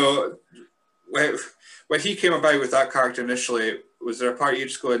 So when he came about with that character initially, was there a part of you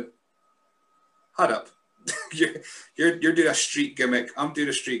just going, "Hot up"? you're doing a street gimmick. I'm doing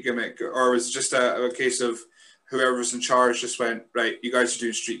a street gimmick, or was it just a case of whoever was in charge just went, right, you guys are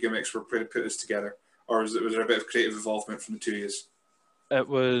doing street gimmicks, we're going to put this together? Or was there a bit of creative involvement from the two of you? It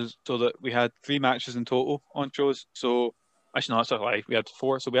was so that we had 3 matches in total on shows. So actually, no, that's a lie. We had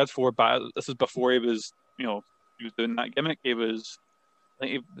 4. So we had 4 battles. This is before he was, he was doing that gimmick. I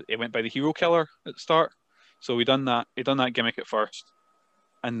think he went by the Hero Killer at the start. So he done that gimmick at first.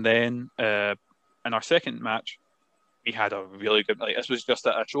 And then in our second match, we had a really good, this was just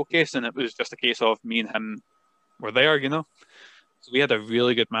a showcase, and it was just a case of me and him were there, you know. So we had a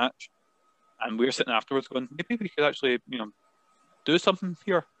really good match, and we were sitting afterwards going, maybe we could actually, you know, do something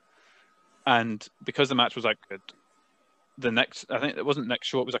here. And because the match was that good, I think it wasn't next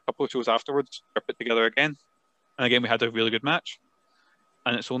show, it was a couple of shows afterwards, we were put together again. And again, we had a really good match.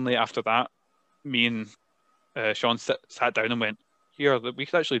 And it's only after that, me and Sean sat down and went, here, we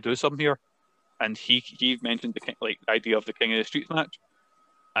could actually do something here. And he mentioned the idea of the King of the Streets match.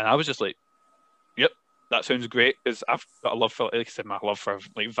 And I was just like, yep, that sounds great, because I've got a love for, like I said, my love for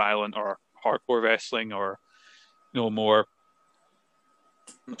like violent or hardcore wrestling, or, you know, more,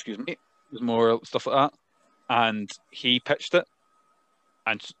 excuse me, there's more stuff like that. And he pitched it,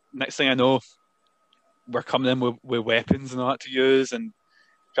 and next thing I know, we're coming in with weapons and all that to use, and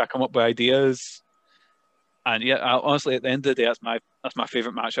try to come up with ideas. And yeah, honestly, at the end of the day, that's my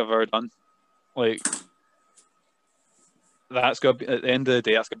favorite match I've ever done. Like, that's gonna be, at the end of the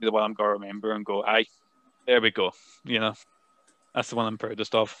day, that's gonna be the one I'm gonna remember and go, aye, there we go. You know, that's the one I'm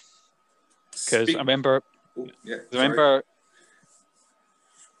proudest of. Because I remember,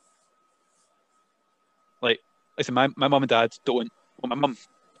 like I said, my mum and dad don't. Well,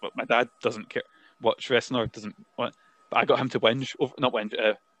 my dad doesn't care watch wrestling, or doesn't want. But I got him to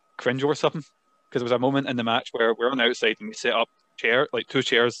cringe over something, because there was a moment in the match where we're on the outside and we set up two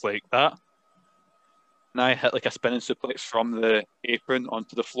chairs like that, and I hit like a spinning suplex from the apron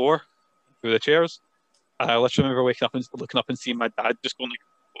onto the floor through the chairs. And I literally remember waking up and looking up and seeing my dad just going like,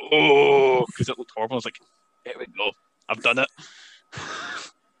 "Oh," because it looked horrible. I was like, "There we go, I've done it."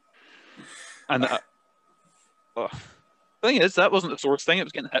 And the thing is, that wasn't the source thing. It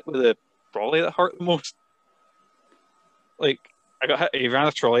was getting hit with a trolley that hurt the most. Like, I got hit, he ran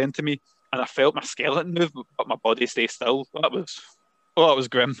a trolley into me, and I felt my skeleton move, but my body stay still. That was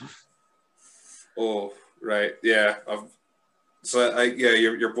grim. Oh, right, yeah.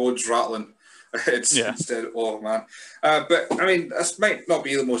 Your bones rattling. Instead. Oh man, but I mean, this might not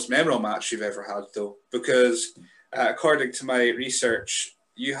be the most memorable match you've ever had, though, because according to my research,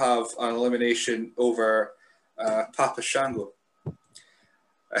 you have an elimination over Papa Shango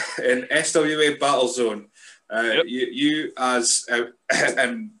in SWA Battle Zone. Yep. You as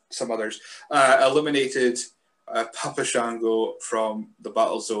and some others eliminated Papa Shango from the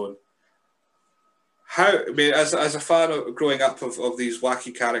Battle Zone. How, I mean, as a fan of growing up of these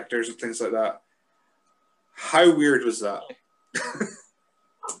wacky characters and things like that, how weird was that?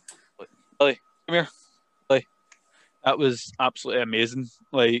 Come here. That was absolutely amazing.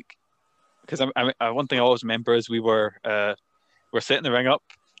 Like, because one thing I always remember is we're setting the ring up,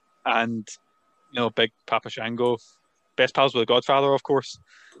 and you know, big Papa Shango, best pals with the Godfather, of course.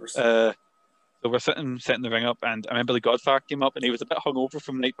 So we're setting the ring up, and I remember the Godfather came up, and he was a bit hungover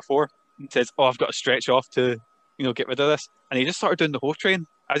from the night before, and says, "Oh, I've got to stretch off to, you know, get rid of this." And he just started doing the whole train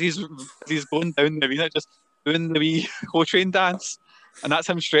as he's going down the arena, just doing the wee whole train dance, and that's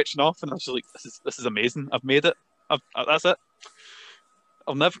him stretching off. And I was just like, "This is amazing! I've made it. That's it.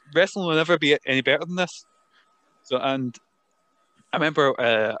 Wrestling will never be any better than this." So, and I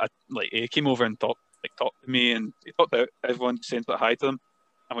remember, he came over and talked to me, and he talked to everyone, saying hi to them,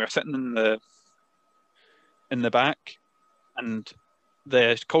 and we were sitting in the back, and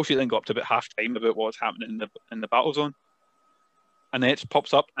the call sheet then got up to about half time about what was happening in the battle zone, and then it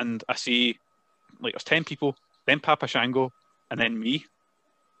pops up, and I see like there's 10 people, then Papa Shango, and then me,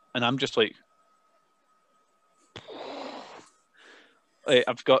 and I'm just like,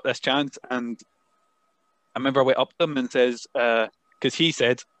 I've got this chance. And I remember I went up to him and says, because he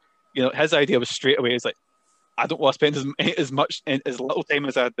said, you know, his idea was straight away, is like, I don't want to spend as little time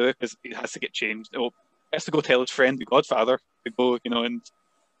as I do, because he has to get changed. He has to go tell his friend, the Godfather, to go, you know, and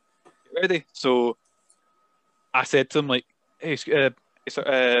get ready. So I said to him, like, hey, you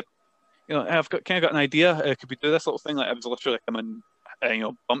know, I've got an idea. Could we do this little thing? Like, I was literally like, I'm in, you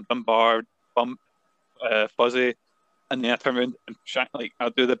know, bump, bombard, bump, fuzzy. And then I turn around and I'll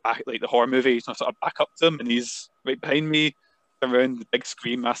do the back, like the horror movie, so I sort of back up to him, and he's right behind me. Turn around, the big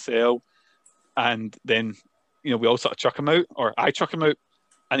scream myself, and then, you know, we all sort of chuck him out, or I chuck him out,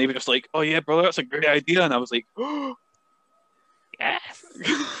 and he was just like, "Oh yeah, brother, that's a great idea." And I was like, "Oh, yes."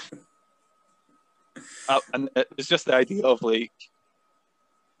 And it was just the idea of, like,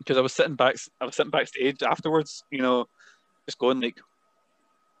 because I was sitting backstage afterwards, you know, just going like,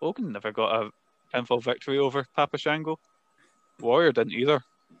 Hogan never got a pinfall victory over Papa Shango. Warrior didn't either.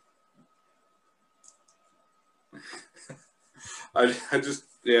 I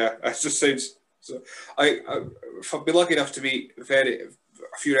just sounds so. I've been lucky enough to meet a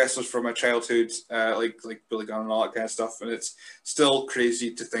few wrestlers from my childhood, like Billy Gunn and all that kind of stuff, and it's still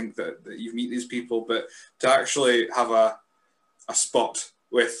crazy to think that you meet these people, but to actually have a spot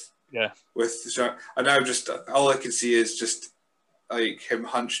with Yeah. And now just all I can see is just like him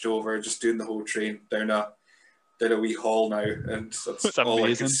hunched over, just doing the whole train down a wee hall now, and that's It's all I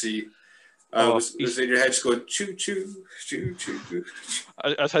amazing. could see. Oh, was in your head just going choo choo choo choo?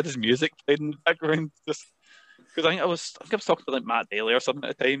 I just had his music played in the background, just because I think I was talking to like Matt Daly or something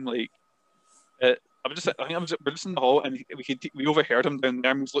at the time. Like, we're just in the hall, and we overheard him down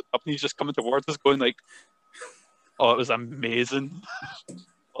there, and we looked up, and he's just coming towards us, going like, "Oh, it was amazing!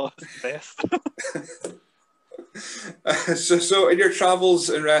 Oh, it's the best." So in your travels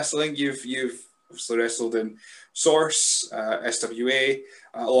in wrestling, you've obviously wrestled in Source, SWA,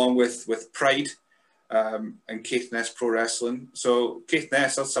 along with Pride, and Caithness Pro Wrestling. So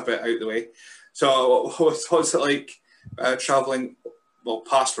Caithness, that's a bit out of the way. So what's it like traveling? Well,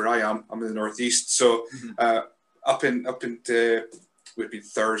 past where I am, I'm in the northeast. So up into would be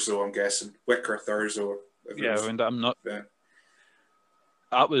Thurso, I'm guessing Wicker, Thurso. Yeah, and I'm not. Yeah.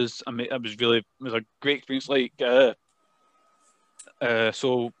 That was it was a great experience. Like,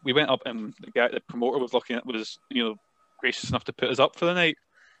 so we went up, and the promoter was gracious enough to put us up for the night.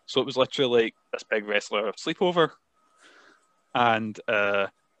 So it was literally like this big wrestler sleepover, and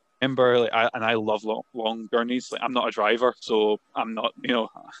remember, like, I love long journeys. Like, I'm not a driver, so I'm not,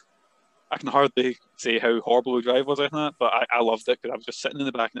 I can hardly say how horrible the drive was like that, but I loved it because I was just sitting in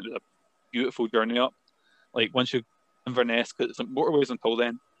the back, and it was a beautiful journey up. Like, once you Inverness, because it's like motorways until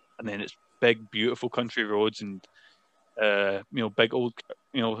then, and then it's big, beautiful country roads, and big old,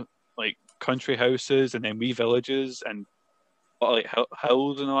 like country houses, and then wee villages, and like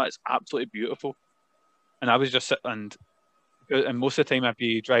hills and all that. It's absolutely beautiful. And I was just sitting, and most of the time I'd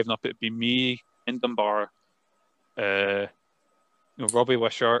be driving up. It'd be me in Dunbar, Robbie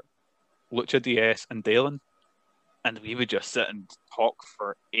Wishart, Lucha DS, and Dalen, and we would just sit and talk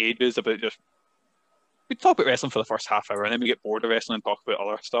for ages about we'd talk about wrestling for the first half hour, and then we get bored of wrestling and talk about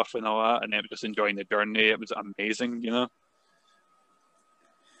other stuff and all that, and then we're just enjoying the journey. It was amazing,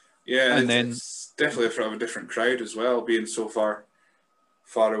 Yeah, and then it's definitely from a different crowd as well, being so far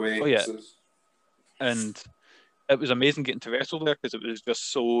away. Oh yeah, So. And it was amazing getting to wrestle there because it was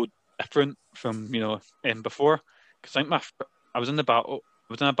just so different from before. Because I think I was in a battle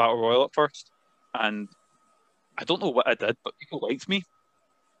royal at first, and I don't know what I did, but people liked me.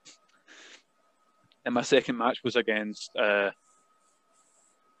 And my second match was against the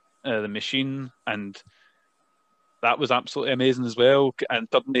Machine, and that was absolutely amazing as well. And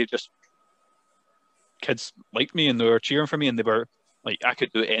suddenly, just kids liked me, and they were cheering for me, and they were like, I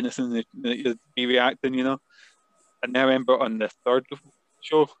could do anything. They'd be reacting, And I remember on the third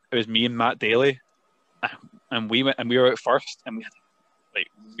show, it was me and Matt Daly, and we were out first, and we had like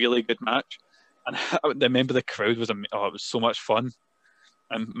really good match. And I remember the crowd was it was so much fun.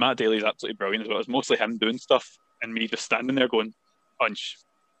 And Matt Daly's absolutely brilliant as well. It was mostly him doing stuff and me just standing there going, punch,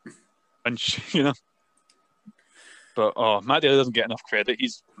 punch, But Matt Daly doesn't get enough credit.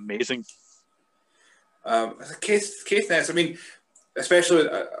 He's amazing. Caithness, I mean, especially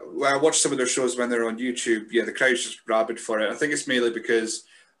when I watch some of their shows when they're on YouTube, yeah, the crowd's just rabid for it. I think it's mainly because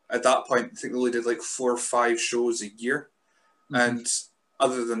at that point, I think they only did like 4 or 5 shows a year. Mm-hmm. And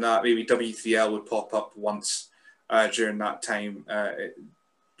other than that, maybe W3L would pop up once during that time.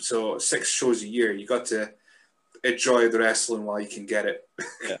 So 6 shows a year, you got to enjoy the wrestling while you can get it.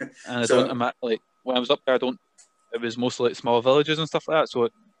 Yeah, and when I was up there, it was mostly like small villages and stuff like that. So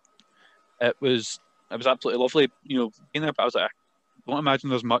it was absolutely lovely, being there. But I was like, I don't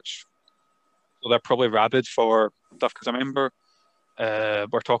imagine there's much. So they're probably rabid for stuff because I remember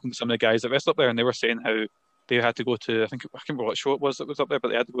we're talking to some of the guys that wrestled up there, and they were saying how they had to go to, I can't remember what show it was that was up there, but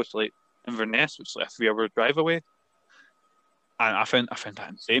they had to go to like Inverness, which is like a 3-hour drive away. And I found that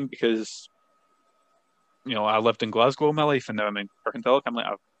insane because, I lived in Glasgow all my life, and now I'm in Kirkendall. I'm like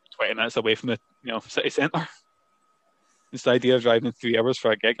 20 minutes away from the city centre. It's the idea of driving 3 hours for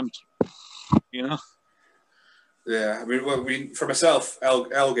a gig. Yeah, I mean, for myself,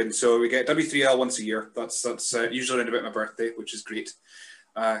 Elgin. So we get W3L once a year. That's usually around about my birthday, which is great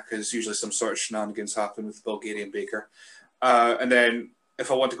because usually some sort of shenanigans happen with Bulgarian Baker. And then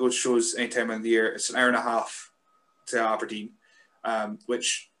if I want to go to shows any time of the year, it's an hour and a half to Aberdeen,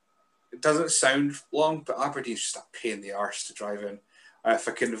 which doesn't sound long, but Aberdeen's just a pain in the arse to drive in. If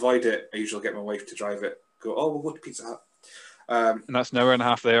I can avoid it, I usually get my wife to drive it. We'll go to Pizza Hut. And that's an hour and a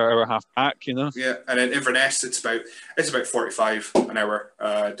half there, hour and a half back, Yeah, and in Inverness, it's about 45 an hour,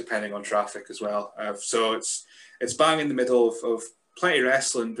 depending on traffic as well. So it's bang in the middle of plenty of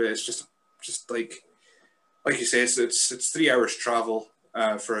wrestling, but it's just like you say, it's 3 hours travel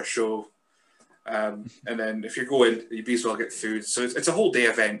for a show. And then if you're going, you may as well get food. So it's a whole day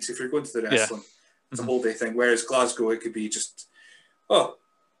event. If you're going to the wrestling, it's a whole day thing. Whereas Glasgow, it could be just,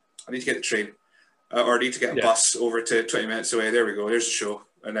 I need to get the train, or I need to get a bus over to 20 minutes away. There we go. There's the show,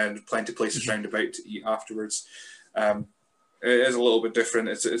 and then plenty of places round about to eat afterwards. It is a little bit different.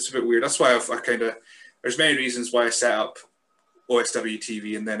 It's a bit weird. That's why there's many reasons why I set up OSW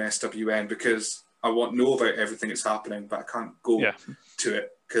TV and then SWN, because I want to know about everything that's happening, but I can't go to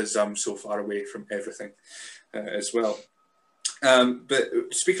it because I'm so far away from everything as well. But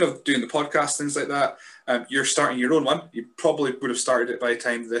speaking of doing the podcast, things like that, you're starting your own one. You probably would have started it by the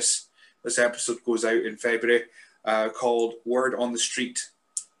time this episode goes out in February, called Word on the Street.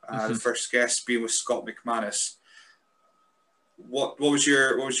 The first guest being with Scott McManus. What was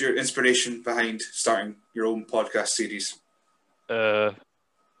your inspiration behind starting your own podcast series?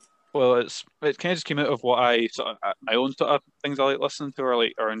 Well, it kind of just came out of what I my own sort of things I like listening to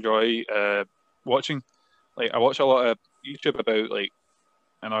or enjoy watching. Like I watch a lot of YouTube about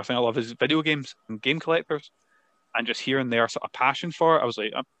another thing I love is video games and game collectors, and just hearing their sort of passion for it. I was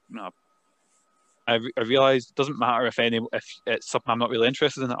like, I realized it doesn't matter if it's something I'm not really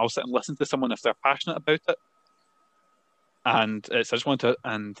interested in. I'll sit and listen to someone if they're passionate about it. And I just wanted to,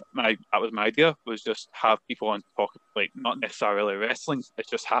 and that was my idea, was just have people on talk, not necessarily wrestling. It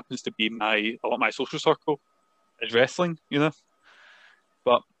just happens to be a lot of my social circle is wrestling,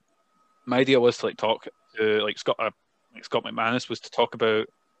 But my idea was to talk to Scott McManus, was to talk about,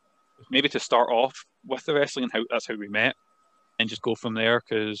 maybe to start off with the wrestling and that's how we met, and just go from there,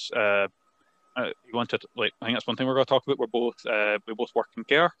 because we wanted, I think that's one thing we're going to talk about. We both work in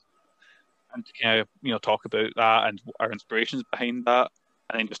care, and to kind of talk about that and our inspirations behind that,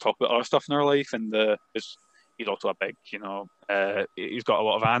 and then just talk about other stuff in our life. And he's also a big, he's got a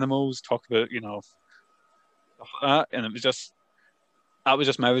lot of animals. Talk about stuff like that, and that was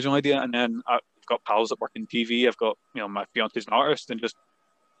just my original idea. And then I've got pals that work in TV. I've got my fiance's an artist, and just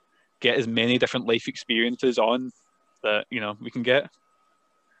get as many different life experiences on that we can get.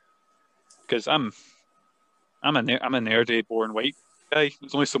 Because I'm a nerdy, born white guy.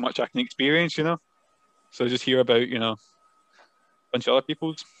 There's only so much I can experience, So just hear about a bunch of other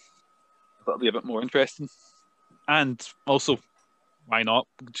people's. That'll be a bit more interesting. And also, why not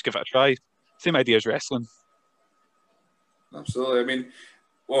just give it a try? Same idea as wrestling. Absolutely. I mean,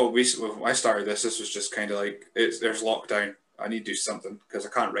 when I started this was just kind of there's lockdown. I need to do something because I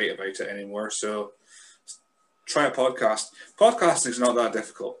can't write about it anymore. So try a podcast. Podcasting is not that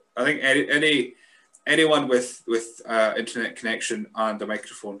difficult. I think anyone with internet connection and a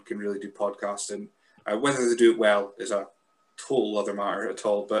microphone can really do podcasting. Whether they do it well is a total other matter at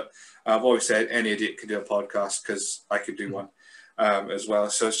all. But I've always said any idiot can do a podcast, because I could do one as well.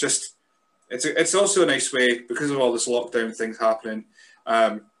 So it's also a nice way, because of all this lockdown things happening.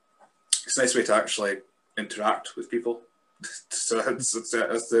 It's a nice way to actually interact with people. So that's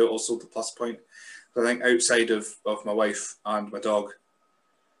also the plus point. I think outside of my wife and my dog,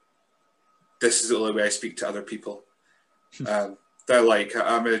 this is the only way I speak to other people. I'm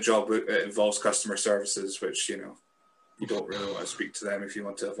in a job that involves customer services, which, you don't really want to speak to them if you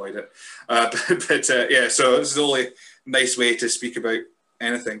want to avoid it. So this is the only nice way to speak about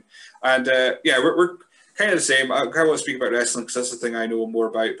anything. And we're kind of the same. I kind of want to speak about wrestling because that's the thing I know more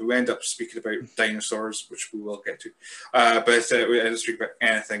about, but we end up speaking about dinosaurs, which we will get to. We end up speaking about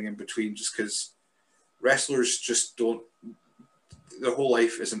anything in between, just because wrestlers just don't, their whole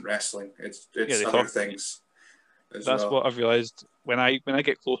life isn't wrestling. It's other things. That's what I've realised when I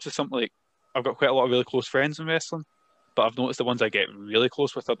get close to something. I've got quite a lot of really close friends in wrestling, but I've noticed the ones I get really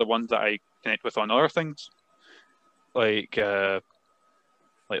close with are the ones that I connect with on other things, like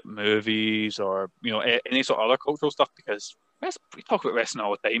movies or any sort of other cultural stuff. Because we talk about wrestling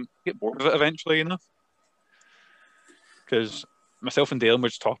all the time, you get bored of it eventually, Because myself and Dalen would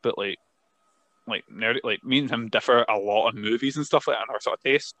just talk about nerdy, me and him differ a lot on movies and stuff like that, and our sort of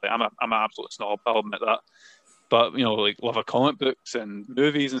taste. I'm an absolute snob, I'll admit that. But love of comic books and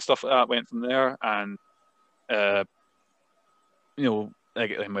movies and stuff like that went from there. And I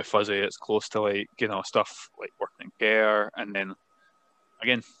get with Fuzzy, it's close to stuff like working in care, and then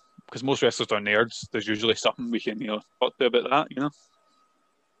again, because most wrestlers are nerds, there's usually something we can talk to about that.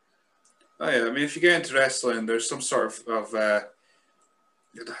 Oh yeah, I mean, if you get into wrestling, there's some sort of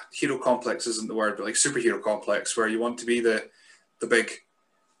hero complex isn't the word, but superhero complex, where you want to be the big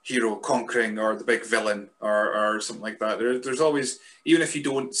hero conquering, or the big villain, or something like that. There's always, even if you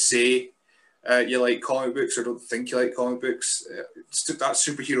don't say you like comic books or don't think you like comic books, that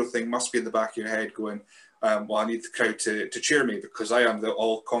superhero thing must be in the back of your head going, well, I need the crowd to cheer me because I am the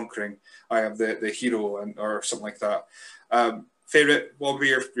all-conquering, I am the hero, or something like that. What would be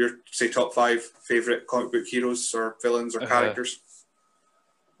your say top 5 favourite comic book heroes or villains or characters?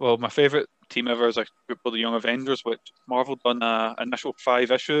 Well, my favourite team ever is a group called the Young Avengers, which Marvel done a initial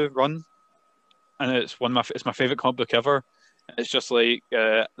 5-issue run, and it's it's my favorite comic book ever. It's just like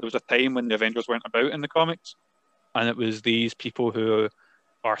there was a time when the Avengers weren't about in the comics, and it was these people who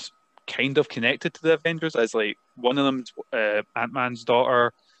are kind of connected to the Avengers. As like one of them's Ant-Man's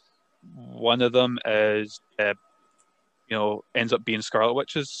daughter, one of them is ends up being Scarlet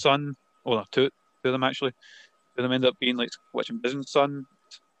Witch's son. Well, no, two of them actually. Two of them end up being like Witch and Vision's son,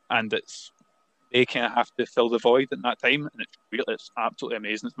 and they kind of have to fill the void at that time, and it's absolutely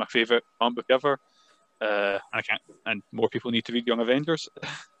amazing. It's my favorite comic book ever. And more people need to read Young Avengers.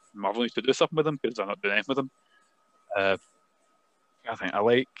 Marvel needs to do something with them because they're not doing anything with them. I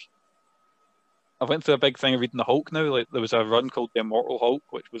went through a big thing of reading the Hulk now. Like there was a run called The Immortal Hulk,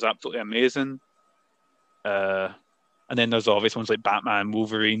 which was absolutely amazing. And then there's obvious ones like Batman,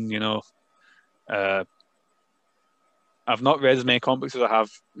 Wolverine. I've not read as many comic books as I have,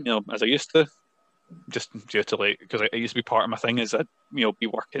 as I used to, just due to because it used to be part of my thing is that be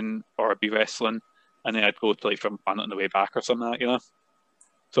working or be wrestling, and then I'd go to from Planet on the way back or something like that,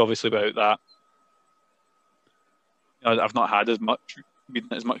 So obviously about that, I've not had reading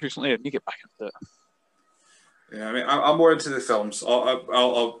as much recently. I need to get back into it. Yeah, I mean, I'm more into the films.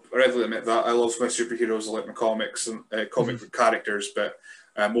 I'll readily admit that I love my superheroes. I like my comics and comic characters, but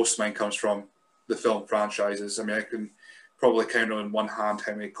most of mine comes from the film franchises. I mean, I can probably count on one hand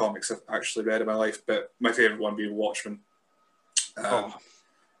how many comics I've actually read in my life, but my favourite one being Watchmen.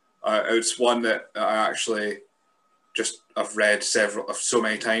 It's one that I actually I've read so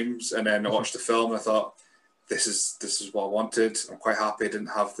many times, and then I watched the film and I thought, this is what I wanted. I'm quite happy I didn't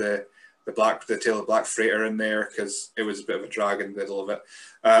have the Tale of Black Freighter in there because it was a bit of a drag in the middle of it.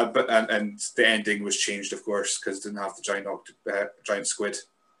 But the ending was changed, of course, because it didn't have the giant squid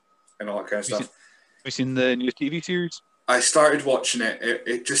and all that kind of stuff. Have you seen the new TV series? I started watching it. I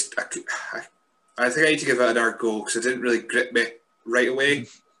think I need to give it another go because it didn't really grip me right away.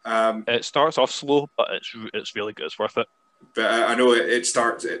 It starts off slow, but it's really good. It's worth it. But I know it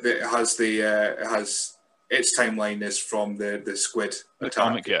starts. It has its timeline is from the squid The attack.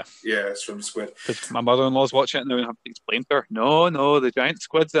 comic, yeah. Yeah, it's from the squid. Because my mother-in-law's watching it and I have to explain to her, no, the giant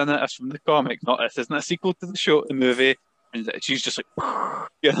squid's in it. It's from the comic, this isn't a sequel to the movie. And she's just like, I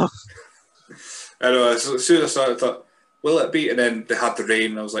know. As soon as I saw it, I thought, will it be? And then they had the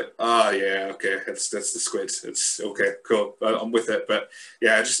rain, and I was like, yeah, okay, that's the squid. It's okay, cool. I'm with it. But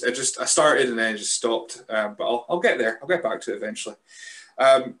yeah, I started and then just stopped. But I'll get there. I'll get back to it eventually.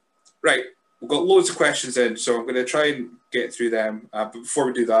 Right, we've got loads of questions in, so I'm going to try and get through them. But before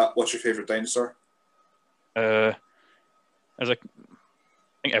we do that, what's your favourite dinosaur? I think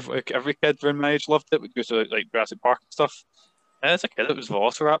every kid around my age loved it. We go to like Jurassic Park and stuff. As a kid, it was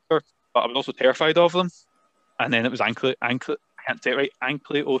Velociraptor, but I was also terrified of them. And then it was I can't say it right,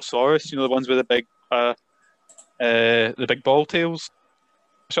 Ankylosaurus. The ones with the big ball tails,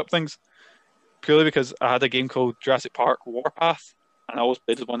 push-up things. Purely because I had a game called Jurassic Park Warpath, and I always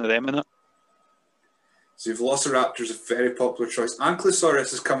played with one of them in it. So Velociraptor is a very popular choice.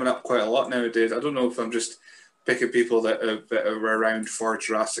 Ankylosaurus is coming up quite a lot nowadays. I don't know if I'm just picking people that were around for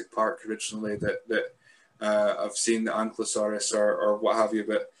Jurassic Park originally that I've seen the Ankylosaurus or what have you,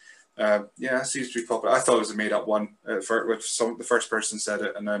 but it seems to be popular. I thought it was a made-up one with the first person said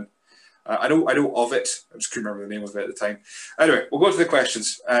it, and then I know of it. I just couldn't remember the name of it at the time. Anyway, we'll go to the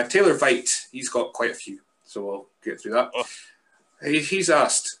questions. Taylor Veit, he's got quite a few, so we'll get through that. He's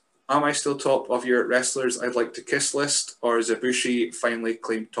asked, am I still top of your wrestlers I'd like to kiss list, or is Ibushi finally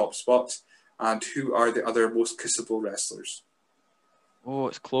claimed top spot? And who are the other most kissable wrestlers? Oh,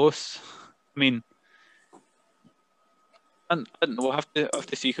 it's close. I mean, I don't know. I have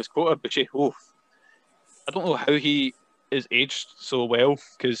to see because Kota Ibushi. I don't know how he is aged so well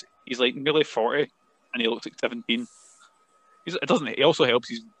because he's like nearly 40 and he looks like 17. It also helps.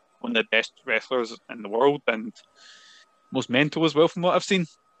 He's one of the best wrestlers in the world and most mental as well, from what I've seen.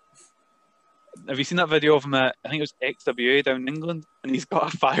 Have you seen that video of him at, I think it was XWA down in England, and he's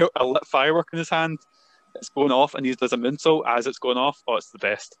got a lit firework in his hand. It's going off, and he does a moonsault as it's going off. Oh, it's the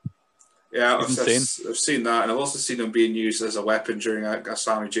best. Yeah, I've seen that, and I've also seen him being used as a weapon during a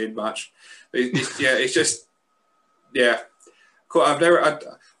Sami Zayn match. It's just, yeah. Cool.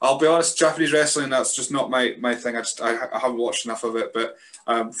 I'll be honest, Japanese wrestling, that's just not my thing. I haven't watched enough of it, but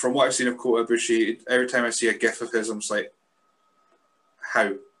from what I've seen of Kota Ibushi, every time I see a gif of his, I'm just like,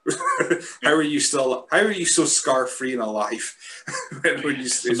 how? How are you so scar free and alive? when you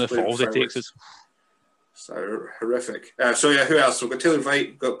Some of the falls it takes is so horrific. Who else? We've got Taylor Veit,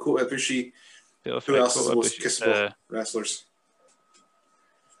 we've got Kota Ibushi. Who else is the most kissable wrestlers?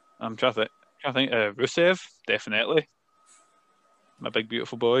 I'm trying to think. Rusev, definitely. My big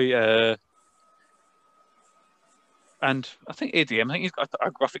beautiful boy. And I think ADM, I think he's got a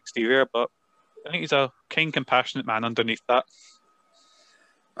gruff exterior, but I think he's a kind, compassionate man underneath that.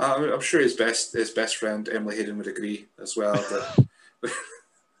 I'm sure his best friend Emily Hayden would agree as well. But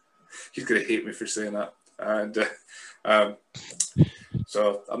he's going to hate me for saying that, and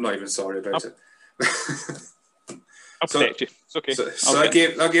so I'm not even sorry about it. I'll protect you. It's okay. So I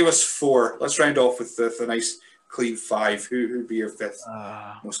gave us 4. Let's round off with the nice clean 5. Who would be your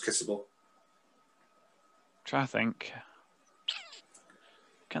 5th most kissable? Try to think.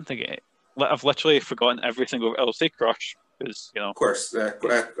 Can't think of it. I've literally forgotten every single. I'll say Crush because Of course, he's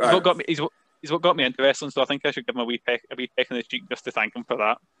what got me. He's what got me into wrestling, so I think I should give him a wee peck in the cheek just to thank him for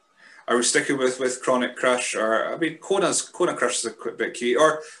that. Are we sticking with Chronic Crush, or I mean, Conan Crush is a bit key,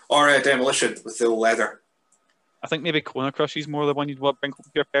 or Demolition with the leather? I think maybe Conan Crush is more the one you'd want to bring home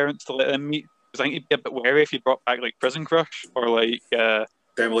to your parents to let them meet, because I think you'd be a bit wary if you brought back like Prison Crush or like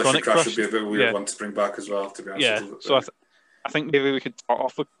Demolition Crush would be a bit weird one to bring back as well, to be honest. Yeah, so I think maybe we could start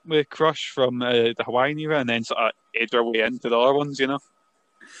off with Crush from the Hawaiian era and then sort of edge our way into the other ones, you know?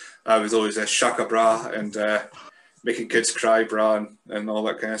 I was always a Shaka Bra and making kids cry bra and all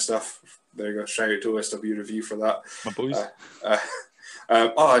that kind of stuff. There you go. Shout out to OSW Review for that. My boys.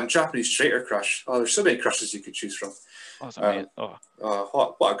 And Japanese Traitor Crush. Oh, there's so many crushes you could choose from. Oh, that's amazing.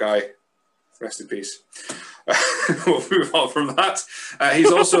 What a guy. Rest in peace. We'll move on from that.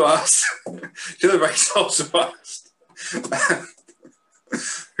 He's also asked, He's also asked,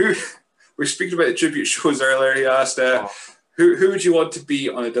 who we're speaking about the tribute shows earlier. He asked, who would you want to be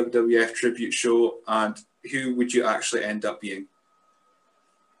on a WWF tribute show, and who would you actually end up being?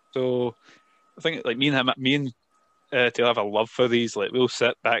 So I think like me and Taylor have a love for these. Like we'll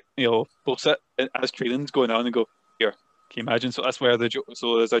sit back, we'll sit as training's going on and go, here, can you imagine? So that's where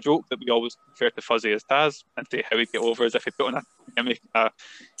so there's a joke that we always refer to Fuzzy as Taz and say how he'd get over as if he put on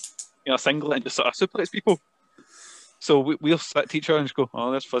a singlet and just sort of suplex people. So we'll sit teacher and just go,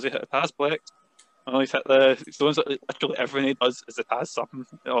 oh, there's Fuzzy hit a Taz plex. Oh, he's hit it's the ones that literally everything he does is a Taz something.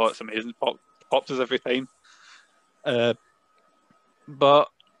 Oh, it's amazing. Pops us every time. But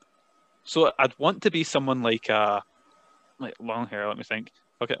so I'd want to be someone like long hair. Let me think.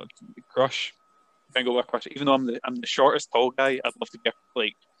 Okay, Crush. I'm gonna go with Crush. Even though I'm the shortest tall guy, I'd love to get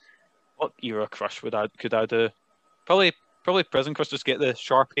like what era Crush could I do? Probably Prison Crush. Just get the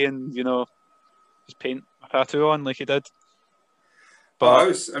Sharpie and just paint a tattoo on like he did. But I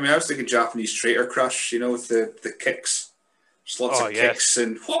was thinking Japanese Traitor Crush. With the kicks, just lots of kicks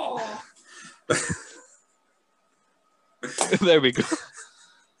and. There we go.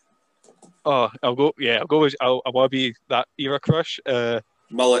 Oh, I want to be that era Crush.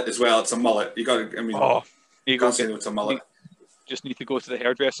 Mullet as well. It's a mullet. You got to. You can't say it's a mullet. Just need to go to the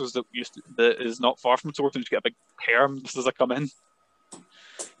hairdressers that is not far from Swords and just get a big perm just as I come in.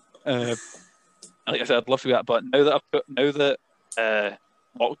 Like I said, I'd love to do that, but now that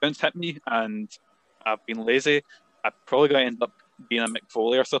lockdown's hit me and I've been lazy, I'm probably going to end up being a Mick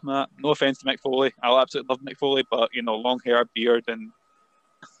Foley or something like that. No offense to Mick Foley, I absolutely love Mick Foley, but long hair, beard, and.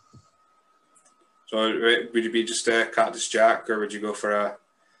 So would you be just a Cactus Jack, or would you go for a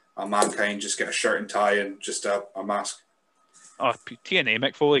Mankind, just get a shirt and tie and just a mask? Oh, TNA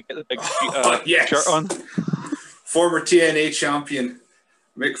Mick Foley, get the big shirt on. Former TNA champion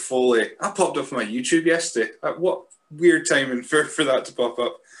Mick Foley. That popped up on my YouTube yesterday. What weird timing for that to pop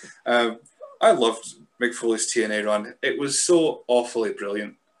up. I loved Mick Foley's TNA run. It was so awfully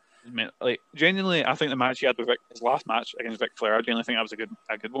brilliant. I mean, like genuinely, I think the match he had with his last match against Ric Flair, I genuinely think that was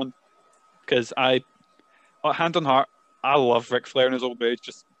a good one. Because hand on heart, I love Ric Flair in his old age.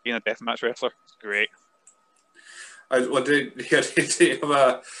 Just being a deathmatch wrestler, it's great. Did he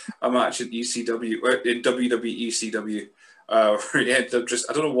have a match in ECW, or in WWE ECW, where he ended up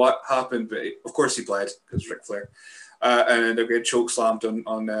I don't know what happened, but of course he bled because Ric Flair, and ended up getting choke slammed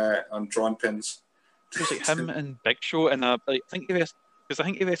on drawn pins. It was like him and Big Show, and I think he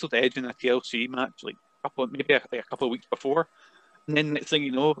wrestled Edge in a TLC match like a couple of weeks before, and then next thing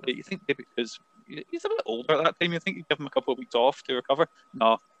you know, you think maybe because he's a bit older at that time, you think you give him a couple of weeks off to recover.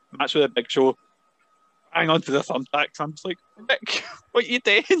 No, match with a Big Show. Hang on to the thumbtacks. I'm just like, Mick, what are you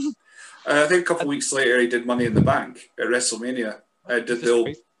doing? I think a couple of weeks later, he did Money in the Bank at WrestleMania. Did the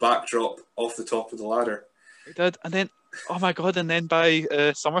old backdrop off the top of the ladder. He did, and then oh my god! And then by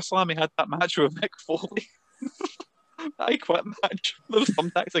SummerSlam, he had that match with Mick Foley. I quit match. Those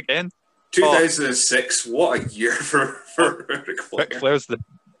thumbtacks again. 2006. What a year for Ric Flair.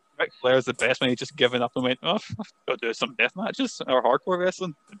 Ric Flair's the best when he just given up and went, oh, I've got to do some death matches or hardcore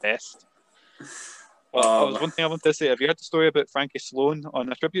wrestling. The best. Well, that was one thing I wanted to say. Have you heard the story about Frankie Sloan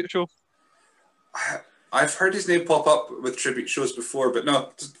on a tribute show? I've heard his name pop up with tribute shows before, but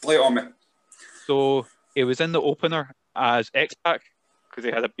no, just lay it on me. So He was in the opener as X-Pac because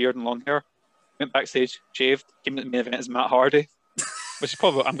he had a beard and long hair. Went backstage, shaved, came to the main event as Matt Hardy, which is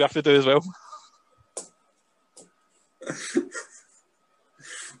probably what I'm going to have to do as well.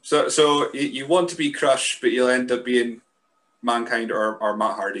 So you want to be Crush, but you'll end up being Mankind or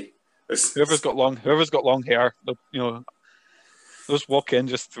Matt Hardy. Whoever's got long hair, they'll just walk in,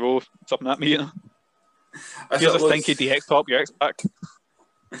 just throw something at me. Here's a stinky DX top, your X-Pac.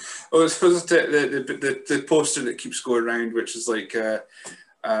 Oh, it's the poster that keeps going around, which is like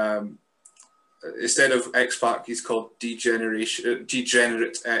instead of X-Pac, he's called Degenerate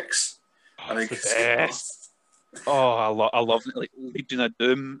X. I think it's the best. Oh, I love it. Like Legend of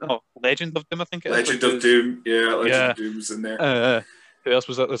Doom. Oh, Legend of Doom, I think it is. Legend of Doom. Yeah, Legend of Doom's in there. Who else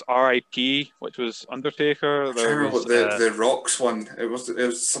was it? There's R.I.P., which was Undertaker. I can't remember what the Rocks one. It was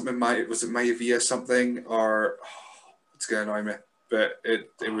something. Was it Maya Via something or? Oh, it's gonna annoy me, but it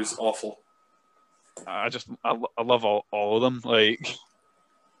was awful. I love all of them. Like,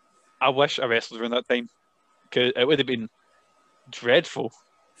 I wish I wrestled around that time because it would have been dreadful,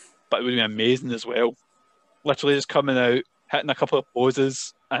 but it would have been amazing as well. Literally just coming out, hitting a couple of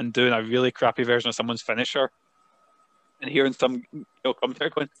poses, and doing a really crappy version of someone's finisher, and hearing some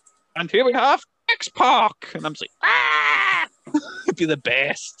commentary going, "And here we have X-Pac," and I'm just like, "Ah!" It'd be the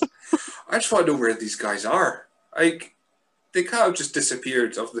best. I just want to know where these guys are. Like, they can't have just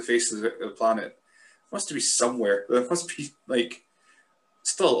disappeared off the face of the planet. Must be somewhere. They must be like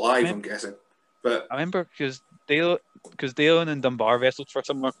still alive. I'm guessing. But I remember because Dalen and Dunbar wrestled for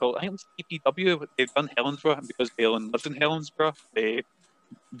somewhere called, I think it was EPW. They've done Helensburgh, and because Dalen lived in Helensburgh, they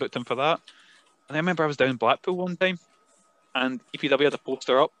booked him for that. And I remember I was down in Blackpool one time, and EPW had a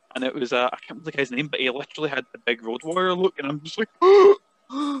poster up, and it was I can't remember the guy's name, but he literally had the big Road Warrior look, and I'm just like, is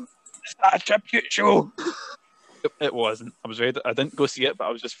that a tribute show? It wasn't. I was ready. I didn't go see it, but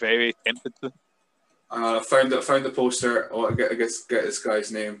I was just very tempted to. I found the poster. Oh, I guess get this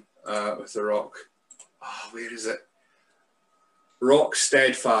guy's name with the Rock. Oh, where is it? Rock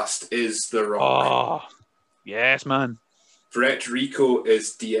Steadfast is the Rock. Oh, yes, man. Brett Rico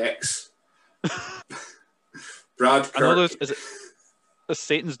is DX. Brad Kirk. I know is it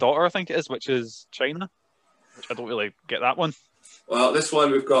Satan's daughter, I think it is, which is China. Which I don't really get that one. Well, this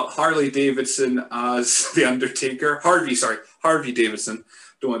one we've got Harley Davidson as the Undertaker. Harvey Davidson.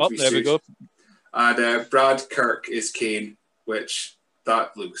 Don't want to be there sued. We go. And Brad Kirk is Kane, which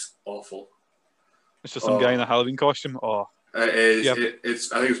that looks awful. It's just some guy in a Halloween costume. Oh, it is. Yeah.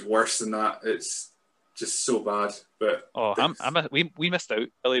 It's. I think it's worse than that. It's just so bad. But we missed out,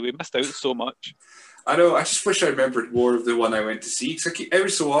 Billy. We missed out so much. I know. I just wish I remembered more of the one I went to see. Because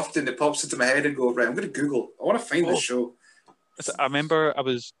every so often it pops into my head and go, right, I'm going to Google. I want to find this show. I remember I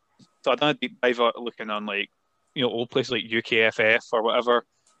done a deep dive looking on old places like UKFF or whatever,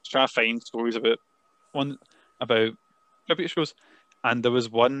 trying to find stories about tribute shows, and there was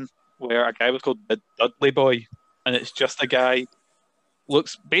one where a guy was called the Dudley Boy, and it's just a guy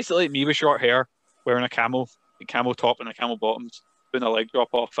looks basically like me with short hair, wearing a camel top and a camel bottoms, doing a leg drop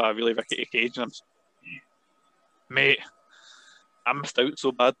off a really rickety cage, and mate, I missed out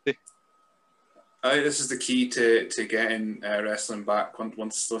so badly. This is the key to getting wrestling back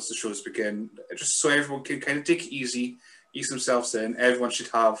once the shows begin. Just so everyone can kind of take it easy, ease themselves in. Everyone should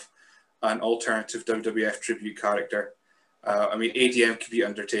have an alternative WWF tribute character. ADM could be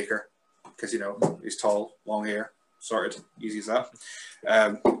Undertaker because he's tall, long hair, sorted, easy as that.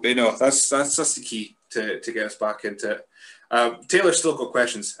 But that's the key to get us back into it. Taylor's still got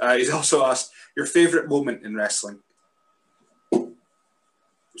questions. He's also asked your favorite moment in wrestling.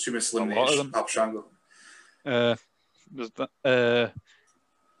 Sheamus elimination, Papa Shango.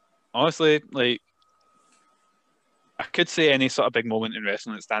 Honestly, I could say any sort of big moment in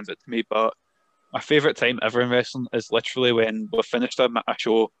wrestling that stands out to me, but my favourite time ever in wrestling is literally when we've finished a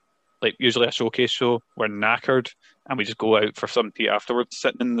show, usually a showcase show, we're knackered, and we just go out for some tea afterwards,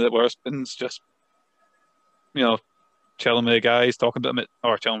 sitting in the Wetherspoons, just, chilling with the guys, talking about them,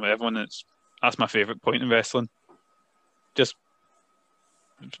 or chilling with everyone. That's my favourite point in wrestling.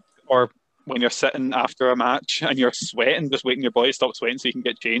 Or when you're sitting after a match and you're sweating, just waiting your body to stop sweating so you can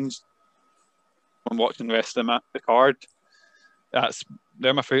get changed. When watching the rest of the card,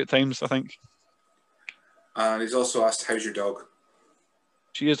 they're my favourite times, I think. And he's also asked, "How's your dog?"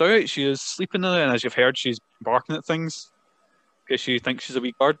 She is alright. She is sleeping now, and as you've heard, she's barking at things because she thinks she's a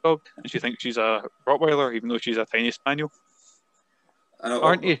wee guard dog, and she thinks she's a Rottweiler, even though she's a tiny spaniel.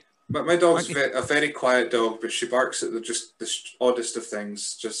 Aren't you? My dog's a very quiet dog, but she barks at just the oddest of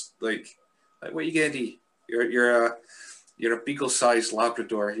things. Just like what are you gonna do? You're a beagle-sized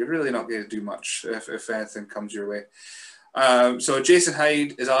Labrador. You're really not going to do much if anything comes your way. So Jason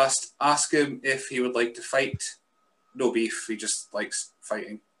Hyde is asked, ask him if he would like to fight. No beef, he just likes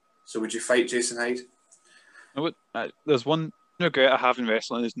fighting. So would you fight Jason Hyde? There's one regret I have in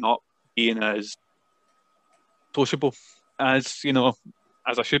wrestling is not being as sociable as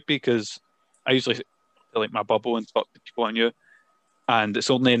as I should be, because I usually feel like my bubble and talk to people I knew, and it's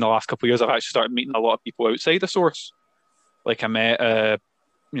only in the last couple of years I've actually started meeting a lot of people outside the source. Like I met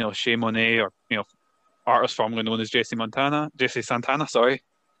Shay Monet, or artist formerly known as Jesse Santana, sorry.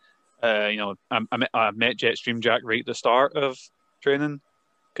 I met Jetstream Jack right at the start of training,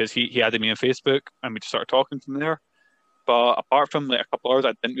 because he added me on Facebook and we just started talking from there. But apart from like a couple hours,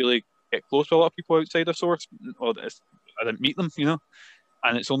 I didn't really get close to a lot of people outside the source. I didn't meet them,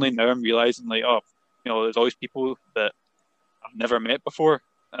 and it's only now I'm realizing like, there's always people that I've never met before.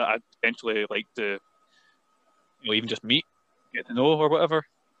 I'd potentially like to, even just meet, get to know or whatever.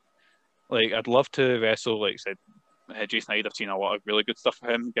 Like I'd love to wrestle, like I said, Jason Hyde. I've seen a lot of really good stuff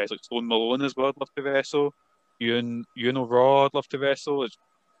for him. Guys like Stone Malone as well, I'd love to wrestle. Ewan Raw, I'd love to wrestle. There's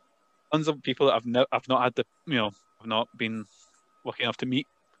tons of people that I've not had I've not been lucky enough to meet.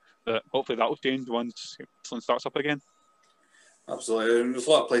 But hopefully that will change once wrestling starts up again. Absolutely, and there's a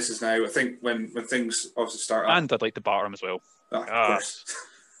lot of places now. I think when things obviously start up, and I'd like to batter him as well. Of course.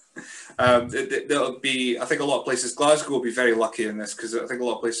 There'll be, I think a lot of places, Glasgow will be very lucky in this, because I think a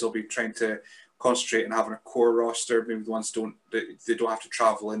lot of places will be trying to concentrate on having a core roster. Maybe the ones they don't have to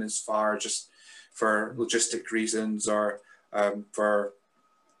travel in as far, just for logistic reasons, or for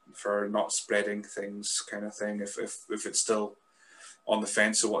not spreading things, kind of thing. If it's still on the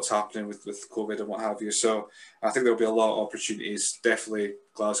fence of what's happening with COVID and what have you. So I think there'll be a lot of opportunities. Definitely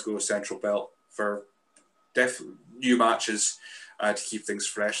Glasgow Central Belt for new matches to keep things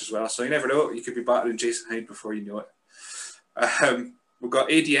fresh as well. So you never know, you could be battling Jason Hyde before you know it. We've got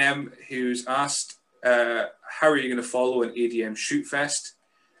ADM who's asked, how are you going to follow an ADM shoot fest?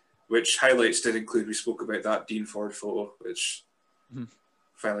 Which highlights did include, we spoke about that Dean Ford photo, which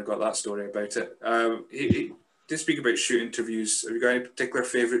finally got that story about it. He did speak about shoot interviews. Have you got any particular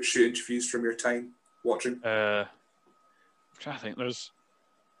favourite shoot interviews from your time watching? I'm trying to think. There's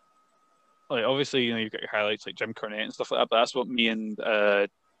obviously you've got your highlights like Jim Cornette and stuff like that, but that's what me and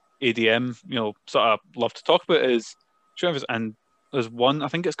ADM sort of love to talk about is shoot interviews. And there's one, I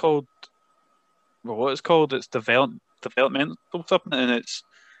think it's called, what it's called, it's developmental something, and it's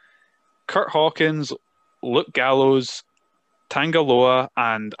Kurt Hawkins, Luke Gallows, Tangaloa,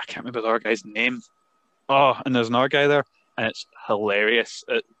 and I can't remember the other guy's name. Oh, and there's another guy there, and it's hilarious.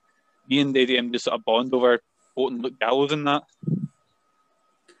 Me and ADM just sort of bond over quoting Luke Gallows in that.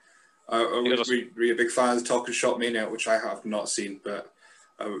 Were you a big fan of the Talking Shop Mania, which I have not seen, but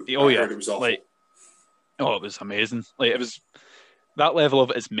I heard it was awful. It was amazing. It was that level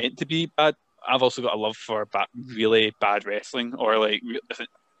of it's meant to be bad. I've also got a love for really bad wrestling, or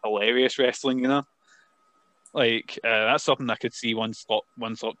hilarious wrestling, that's something I could see one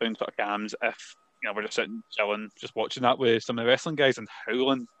lockdown sort of cams if we're just sitting chilling, just watching that with some of the wrestling guys and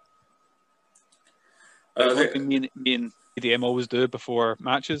howling. One thing me and ADM always do before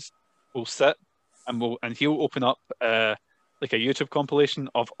matches, we'll sit and he'll open up like a YouTube compilation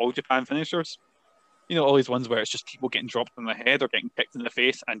of all Japan finishers. All these ones where it's just people getting dropped on the head or getting kicked in the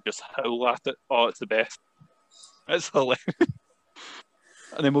face and just howl at it. Oh, it's the best. It's hilarious.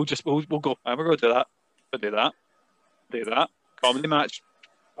 And then we'll go, we're going to do that. We'll do that. Comedy match.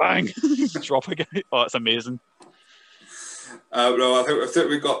 Bang! Drop again. Oh, it's amazing. No, I think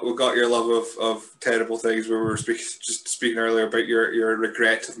we got your love of terrible things. Where we were speaking earlier about your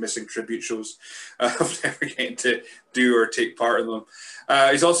regret of missing tribute shows, of never getting to do or take part in them.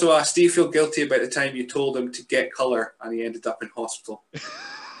 He's also asked, do you feel guilty about the time you told him to get colour and he ended up in hospital?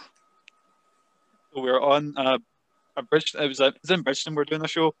 We were on a bridge. It was in Bridgeton. We're doing a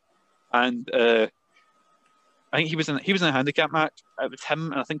show, and I think he was in a handicap match. It was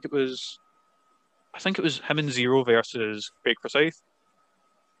him, and I think it was him and Zero versus Craig Forsyth.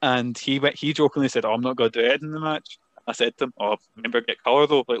 And he jokingly said, "Oh, I'm not going to do Ed in the match." I said to him, "Oh, remember get colour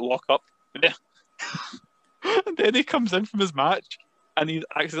though, lock up." And then he comes in from his match, and he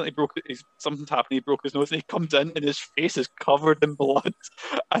accidentally something's happened. He broke his nose, and he comes in, and his face is covered in blood,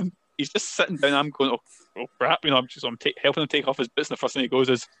 and he's just sitting down. I'm going, "Oh crap!" I'm helping him take off his boots, and the first thing he goes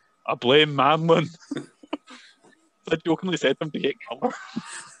is, "I blame Manlon." I jokingly said to him to get colour.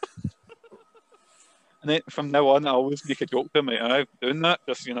 And then from now on, I always make a joke to him, I'm doing that,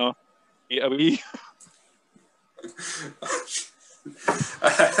 just, eat a wee.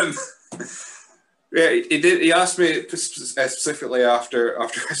 Yeah, he did. He asked me specifically after I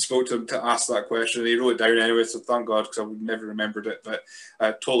spoke to him to ask that question. He wrote it down anyway, so thank God, because I would never remembered it. But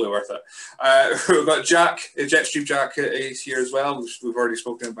totally worth it. We've got Jack, Jetstream Jack, is here as well. We've already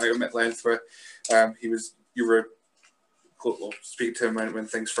spoken about him at length. But you were speaking to him when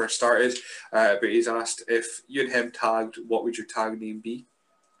things first started. But he's asked, if you and him tagged, what would your tag name be,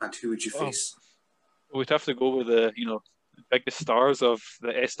 and who would you face? We'd have to go with the biggest stars of the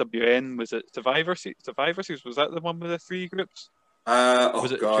SWN. Was it Survivor Series? Was that the one with the 3 groups?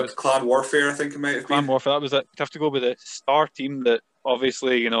 Was it Clan Warfare? I think it might have Clan been. Warfare. That was it. We'd have to go with the star team that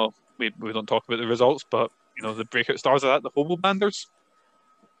obviously we don't talk about the results, but the breakout stars of that, the Hobo Banders.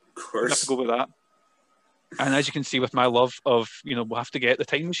 Of course. We'd have to go with that. And as you can see with my love of we'll have to get the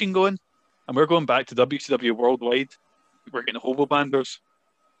time machine going, and we're going back to WCW Worldwide. We're getting Hobo Banders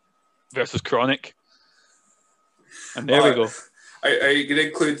versus Chronic. And there we go. I can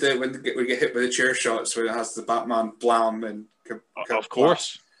include when we get hit by the chair shots when it has the Batman blam and of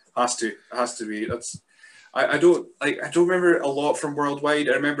course has to be. I don't remember a lot from Worldwide.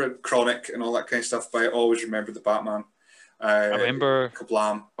 I remember Chronic and all that kind of stuff, but I always remember the Batman. I remember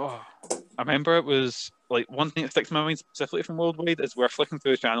Kablam. I remember it was like one thing that sticks in my mind specifically from Worldwide is we're flicking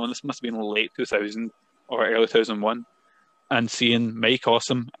through the channel, and this must have been late 2000 or early 2001, and seeing Mike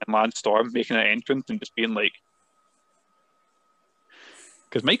Awesome and Lance Storm making an entrance and just being like.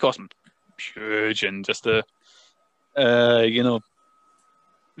 Because Mike Awesome, huge, and just just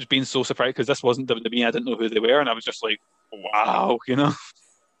being so surprised because this wasn't WWE. I didn't know who they were, and I was just like, wow,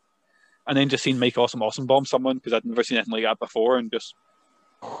 And then just seeing Mike Awesome bomb someone because I'd never seen anything like that before, and just,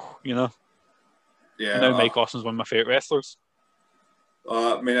 Yeah. And now Mike Awesome's one of my favorite wrestlers.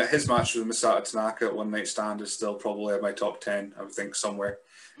 I mean, his match with Masato Tanaka at One Night Stand is still probably in my top 10. I would think somewhere.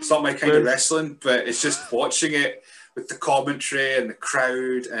 It's not my kind of wrestling, but it's just watching it. With the commentary and the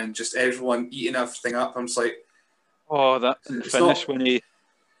crowd and just everyone eating everything up, I'm just like, that finish when he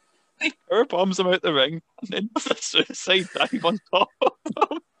power bombs him out the ring and then does a suicide dive on top of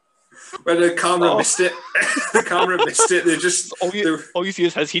him. When the camera missed it, They just all you see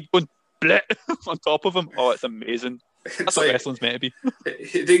is his head going bleh on top of him. Oh, it's amazing. That's what wrestling's meant to be.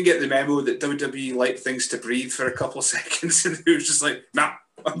 He didn't get the memo that WWE liked things to breathe for a couple of seconds, and he was just like, "Nah,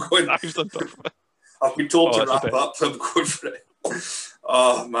 I'm going." Dives on top of it. I've been told to wrap up, so I'm going for it.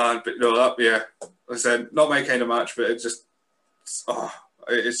 Oh man, but no, like I said, not my kind of match, but it's just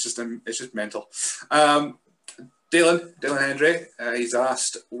mental. Dylan Hendry, he's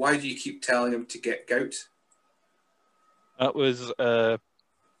asked, why do you keep telling him to get gout? That was, if I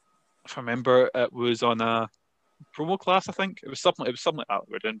remember, it was on a promo class. I think it was something like that.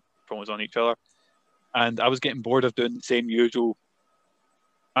 We were doing promos on each other, and I was getting bored of doing the same usual.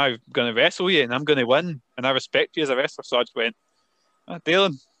 I'm going to wrestle you and I'm going to win and I respect you as a wrestler. So I just went,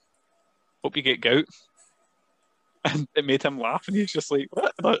 Dylan, hope you get gout. And it made him laugh and he's just like,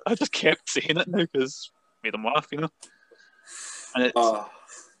 what? And I just kept saying it now because it made him laugh, And it's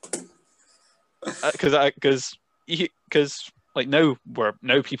because like now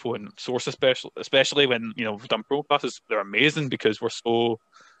people in Source especially when we've done pro classes, they're amazing because we're so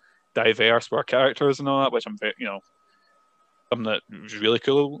diverse with our characters and all that, which I'm very something that was really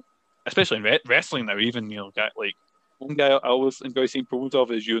cool, especially in wrestling now. Even like one guy I always enjoy seeing promos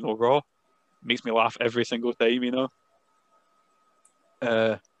of is Raw. Makes me laugh every single time,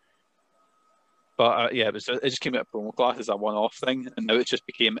 But it just came out of promo class as a one-off thing, and now it just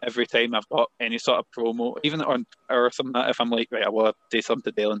became every time I've got any sort of promo, even on or something. That if I'm like, right, I want to say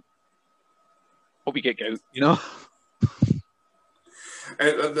something to Dylan, hope you get gout,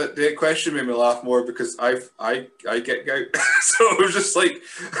 The question made me laugh more because I get gout, so it was just like,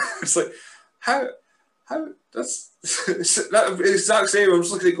 it's like how that's that exact same. I'm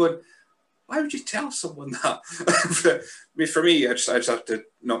just looking at it going, why would you tell someone that? I mean, for me, I just have to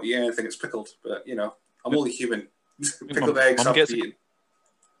not eat anything that's pickled. But I'm only human. Pickled eggs have to be eaten.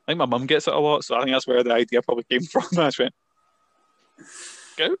 I think my mum gets it a lot, so I think that's where the idea probably came from. I just went,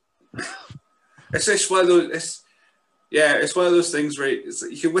 gout. It's just one of those. It's one of those things where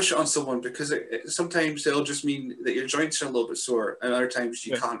you can wish it on someone because sometimes it'll just mean that your joints are a little bit sore, and other times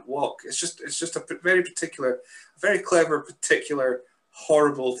you can't walk. It's just a very particular, very clever, particular,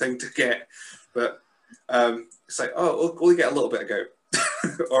 horrible thing to get. But it's like, oh, we'll get a little bit of gout,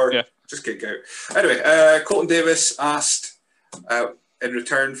 or just get gout. Anyway, Colton Davis asked in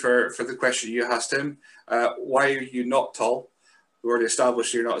return for the question you asked him, why are you not tall? We already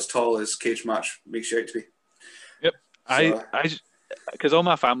established you're not as tall as Cage Match makes you out to be. I because all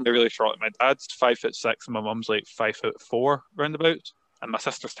my family are really short. My dad's 5'6" and my mum's like 5'4" roundabout, and my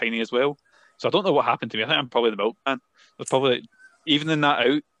sister's tiny as well. So I don't know what happened to me. I think I'm probably the milkman. There's probably, even in that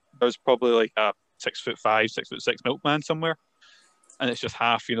out, there's probably like a 6'5", 6'6" milkman somewhere, and it's just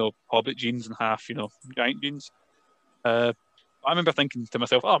half, Hobbit genes and half, giant genes. I remember thinking to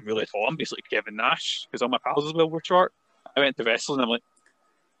myself, oh, I'm really tall. I'm basically Kevin Nash, because all my pals as well were short. I went to wrestling and I'm like,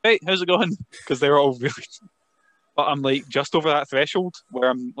 hey, how's it going? Because they were all really... But I'm like just over that threshold where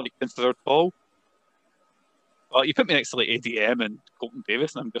I'm like considered tall. Well, you put me next to like ADM and Colton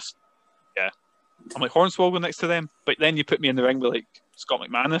Davis and I'm just, I'm like Hornswoggle next to them. But then you put me in the ring with like Scott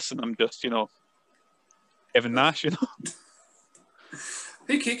McManus and I'm just, Kevin Nash, I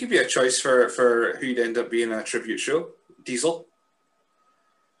think he could be a choice for who'd end up being a tribute show. Diesel.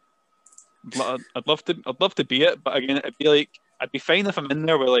 I'd love to be it, but again, I'd be fine if I'm in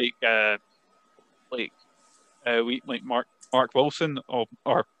there with like Mark Wilson or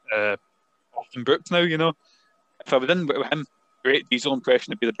Austin Brooks now. If I was in with him, great Diesel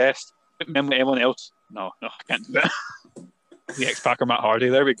impression would be the best. Put me in with anyone else, no, I can't do that. The ex-Packer Matt Hardy,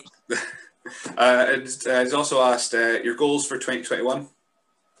 there we go. He's also asked your goals for 2021.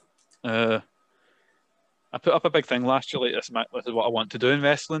 I put up a big thing last year, like this is what I want to do in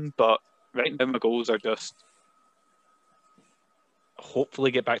wrestling, but right now my goals are just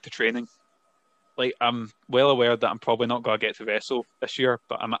hopefully get back to training. Like, I'm well aware that I'm probably not going to get to wrestle this year,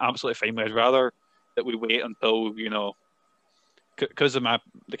 but I'm absolutely fine with it. I'd rather that we wait until, because of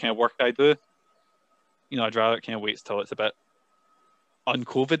the kind of work I do, I'd rather kind of wait till it's a bit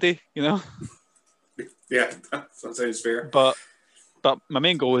un-COVID-y, Yeah, that sounds fair. But my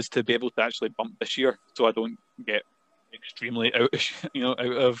main goal is to be able to actually bump this year, so I don't get extremely out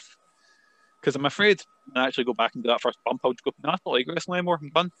of. Because I'm afraid when I actually go back and do that first bump, I'll just go, no, I don't like wrestling anymore. I'm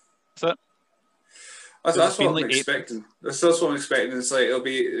done. That's it. That's what I'm expecting. That's what I'm expecting. It's like it'll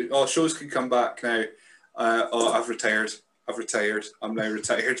be shows can come back now. I've retired. I'm now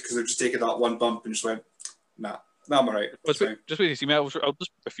retired because I've just taken that one bump and just went, nah, I'm alright. Just wait to see me. I'll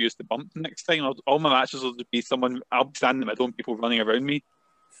just refuse to bump next time. All my matches will be I'll be standing in the middle and people running around me,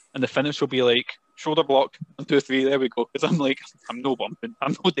 and the finish will be like shoulder block 1, 2, 3. There we go. Because I'm no bumping.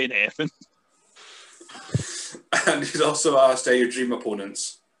 I'm no doing anything. And he's also asked your dream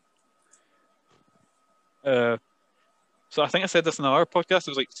opponents. So I think I said this in our podcast.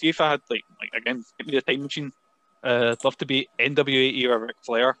 It was like, see if I had again, give me the time machine. I'd love to be NWA era Ric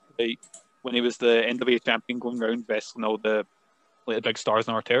Flair, like when he was the NWA champion, going around wrestling all the big stars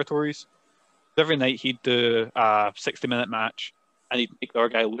in our territories. Every night he'd do a 60-minute match, and he'd make the other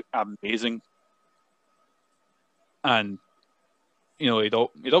guy look amazing. And he'd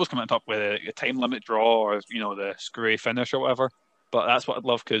always come up with a time limit draw or the screwy finish or whatever. But that's what I'd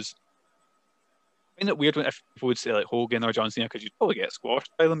love, because I find it weird if people would say like Hogan or John Cena, because you'd probably get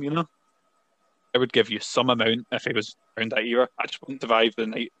squashed by them, I would give you some amount if he was around that era. I just wouldn't survive the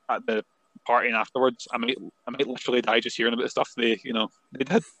night at the party and afterwards. I might literally die just hearing about the stuff they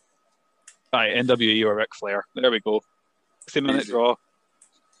did. Right, NWE or Ric Flair. There we go. 60-minute draw.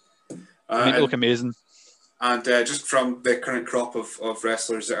 Make it look amazing. And just from the current crop of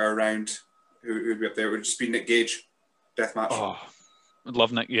wrestlers that are around who would be up there, it would just be Nick Gage, deathmatch. Oh, I'd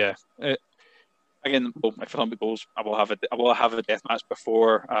love Nick. Yeah. Again, if I don't goals, I will have a death match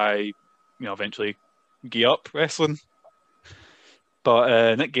before I, eventually gee up wrestling.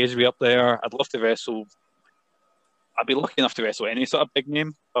 But Nick Gage will be up there. I'd love to wrestle. I'd be lucky enough to wrestle any sort of big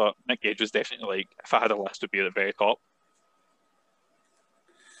name, but Nick Gage was definitely, if I had a list, would be at the very top.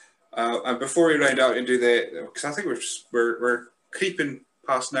 And before we round out and do because I think we're creeping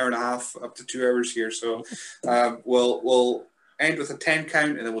past an hour and a half, up to 2 hours here, so we'll end with a 10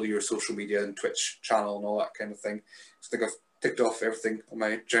 count, and then we'll do your social media and Twitch channel and all that kind of thing. I think I've ticked off everything on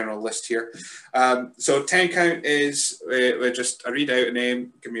my general list here. So 10 count is I read out a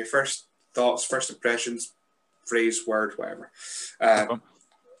name, give me your first thoughts, first impressions, phrase, word, whatever.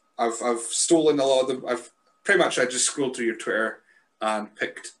 I've stolen a lot of them. I just scrolled through your Twitter and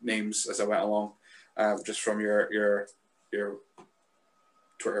picked names as I went along, just from your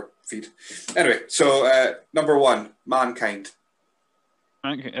Twitter feed. Anyway, so number 1, Mankind.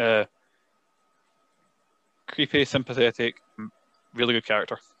 Creepy, sympathetic, really good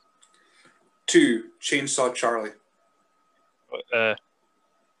character. 2, Chainsaw Charlie. You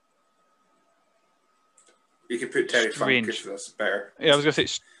can put Terry Funk if that's better. Yeah, I was going to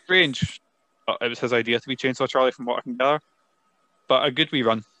say strange. It was his idea to be Chainsaw Charlie, from what I can gather. But a good wee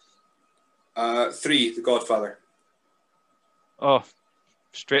run. 3, The Godfather. Oh,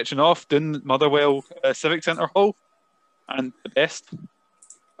 stretching off, doing Motherwell Civic Centre Hall, and the best.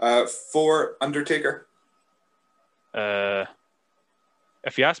 4, Undertaker.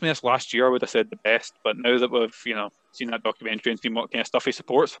 If you asked me this last year, I would have said the best. But now that we've seen that documentary and seen what kind of stuff he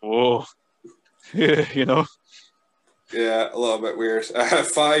supports, whoa, Yeah, a little bit weird.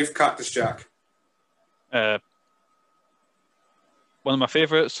 5, Cactus Jack. Uh, one of my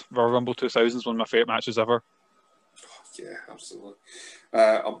favourites, Royal Rumble 2000 is one of my favourite matches ever. Yeah, absolutely.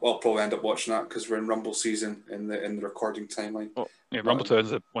 I'll probably end up watching that because we're in Rumble season in the recording timeline. Oh, yeah, Rumble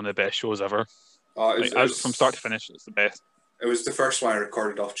 2000 is one of the best shows ever. From start to finish, it's the best. It was the first one I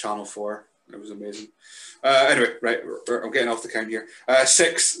recorded off Channel 4. It was amazing. Anyway, right, I'm getting off the count here.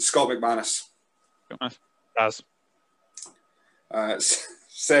 6, Scott McManus. As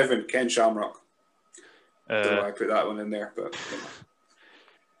 7, Ken Shamrock. Don't know why I put that one in there, but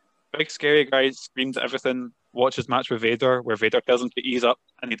big scary guy screamed at everything. Watch his match with Vader, where Vader tells him to ease up,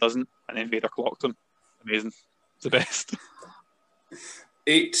 and he doesn't, and then Vader clocked him. Amazing. It's the best.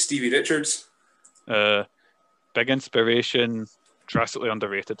 8, Stevie Richards. Big inspiration, drastically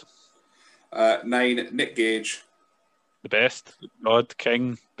underrated. 9, Nick Gage. The best. God,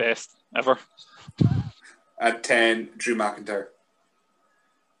 King, best ever. And 10, Drew McIntyre.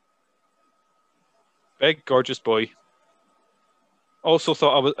 Big, gorgeous boy. Also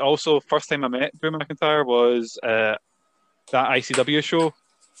first time I met Drew McIntyre was that ICW show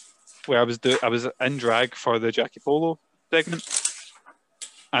where I was in drag for the Jackie Polo segment,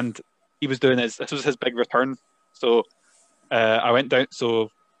 and he was doing this was his big return. So I went down.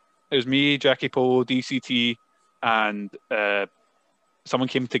 So it was me, Jackie Polo, DCT, and someone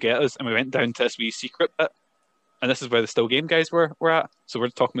came to get us, and we went down to this wee secret bit. And this is where the Still Game guys were at. So we're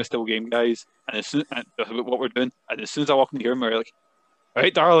talking to Still Game guys, and what we're doing. And as soon as I walk in the room, we're like, "All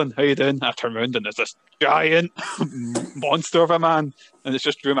right, darling, how you doing?" I turn around, and there's this giant monster of a man, and it's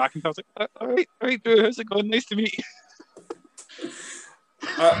just Drew McIntyre. I was like, all right, Drew, how's it going? Nice to meet you.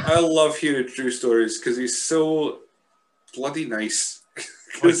 I love hearing Drew stories because he's so bloody nice.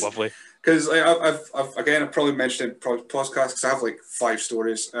 He's lovely. Because I've probably mentioned it in podcast because I have like 5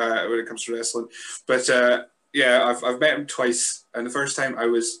 stories when it comes to wrestling, but. Yeah, I've met him twice, and the first time I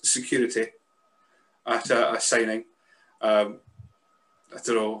was security at a signing. I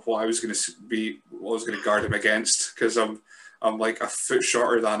don't know what I was going to guard him against because I'm like a foot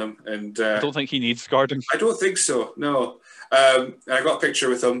shorter than him, and I don't think he needs guarding. I don't think so. No, and I got a picture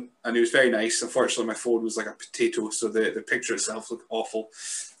with him, and he was very nice. Unfortunately, my phone was like a potato, so the picture itself looked awful.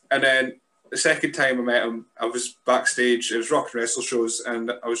 And then the second time I met him, I was backstage. It was Rock and Wrestle shows, and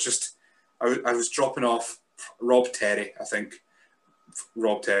I was dropping off Rob Terry, I think.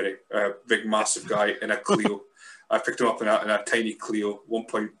 Rob Terry, a big, massive guy in a Clio. I picked him up in a tiny Clio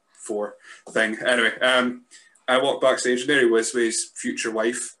 1.4 thing. Anyway, I walked backstage, and there he was with his future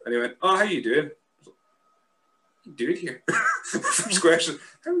wife. And he went, "Oh, how you doing?" What are you doing here? First question,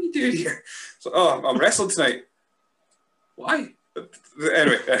 how are you doing here? So, "Oh, I'm wrestling tonight." Why?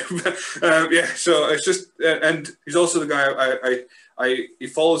 Anyway, yeah, so it's just, and he's also the guy he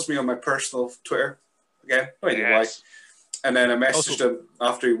follows me on my personal Twitter. Again, no idea why. And then I messaged him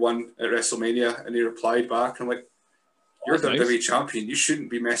after he won at WrestleMania, and he replied back. And I'm like, "You're WWE champion. You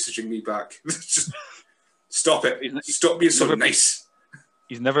shouldn't be messaging me back. Just stop it. Stop being so nice."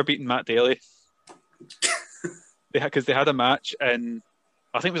 He's never beaten Matt Daly. Because they had a match in,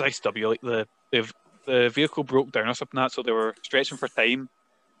 I think it was ICW. Like the vehicle broke down or something like that, so they were stretching for time,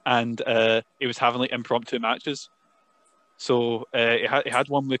 and he was having like impromptu matches. So he had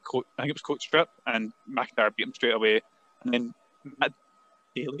one with I think it was Coach Strip, and McIntyre beat him straight away. And then Matt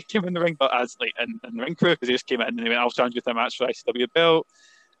Daly came in the ring, but as like in the ring crew, because he just came in and he went, "I'll challenge you to a match for the ICW belt."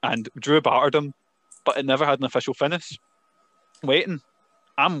 And Drew battered him, but it never had an official finish.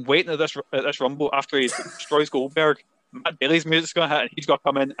 I'm waiting at this Rumble after he destroys Goldberg. Matt Daly's music's going to hit, and he's got to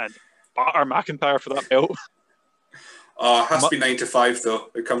come in and batter McIntyre for that belt. It has to be 9 to 5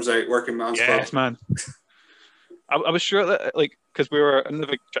 though. It comes out working man's club. Yes, man. I was sure that, like, because we were in the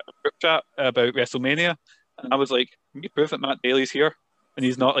big group chat about WrestleMania, and I was like, "Can you prove that Matt Daly's here and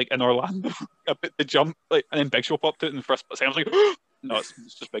he's not like in Orlando?" I put the jump, like, and then Big Show popped out in the first second. I was like, "No, it's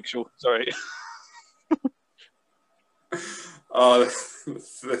just Big Show. Sorry." Oh,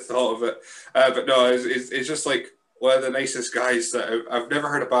 the thought of it. But no, it's just like one of the nicest guys that I've never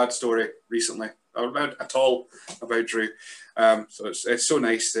heard a bad story recently. At all about Drew. So it's so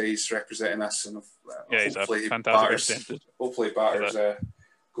nice that he's representing us, and he's a fantastic representative. Hopefully batters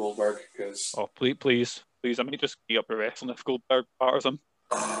Goldberg, because please, I might just be up for wrestling if Goldberg batters him.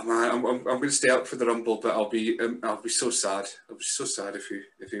 Oh man, I'm going to stay up for the Rumble, but I'll be so sad. I'll be so sad if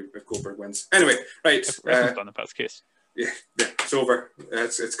Goldberg wins. Anyway, right. If wrestling's done, if that's the case. Yeah, it's over.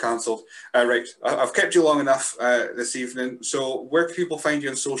 It's cancelled. Right, I've kept you long enough this evening. So where can people find you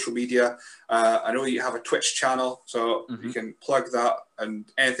on social media? I know you have a Twitch channel, so you can plug that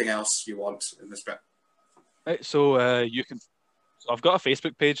and anything else you want in this bit. Right, so you can. So I've got a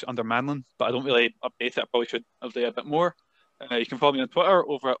Facebook page under Manlon, but I don't really update it. I probably should update a bit more. You can follow me on Twitter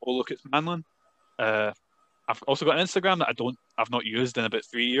over at Oh Look It's Manlon. I've also got an Instagram that I've not used in about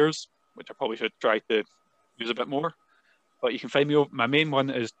 3 years, which I probably should try to use a bit more. But you can find me. My main one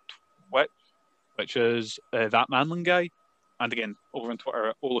is Twitch, which is that Manlon guy, and again over on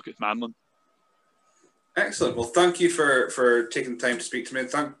Twitter, oh look, it's Manlon. Excellent. Well, thank you for taking the time to speak to me.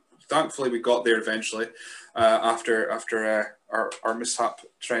 Thankfully, we got there eventually after our mishap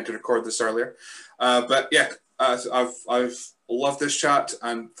trying to record this earlier. But yeah, I've loved this chat,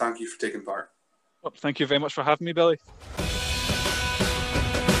 and thank you for taking part. Well, thank you very much for having me, Billy.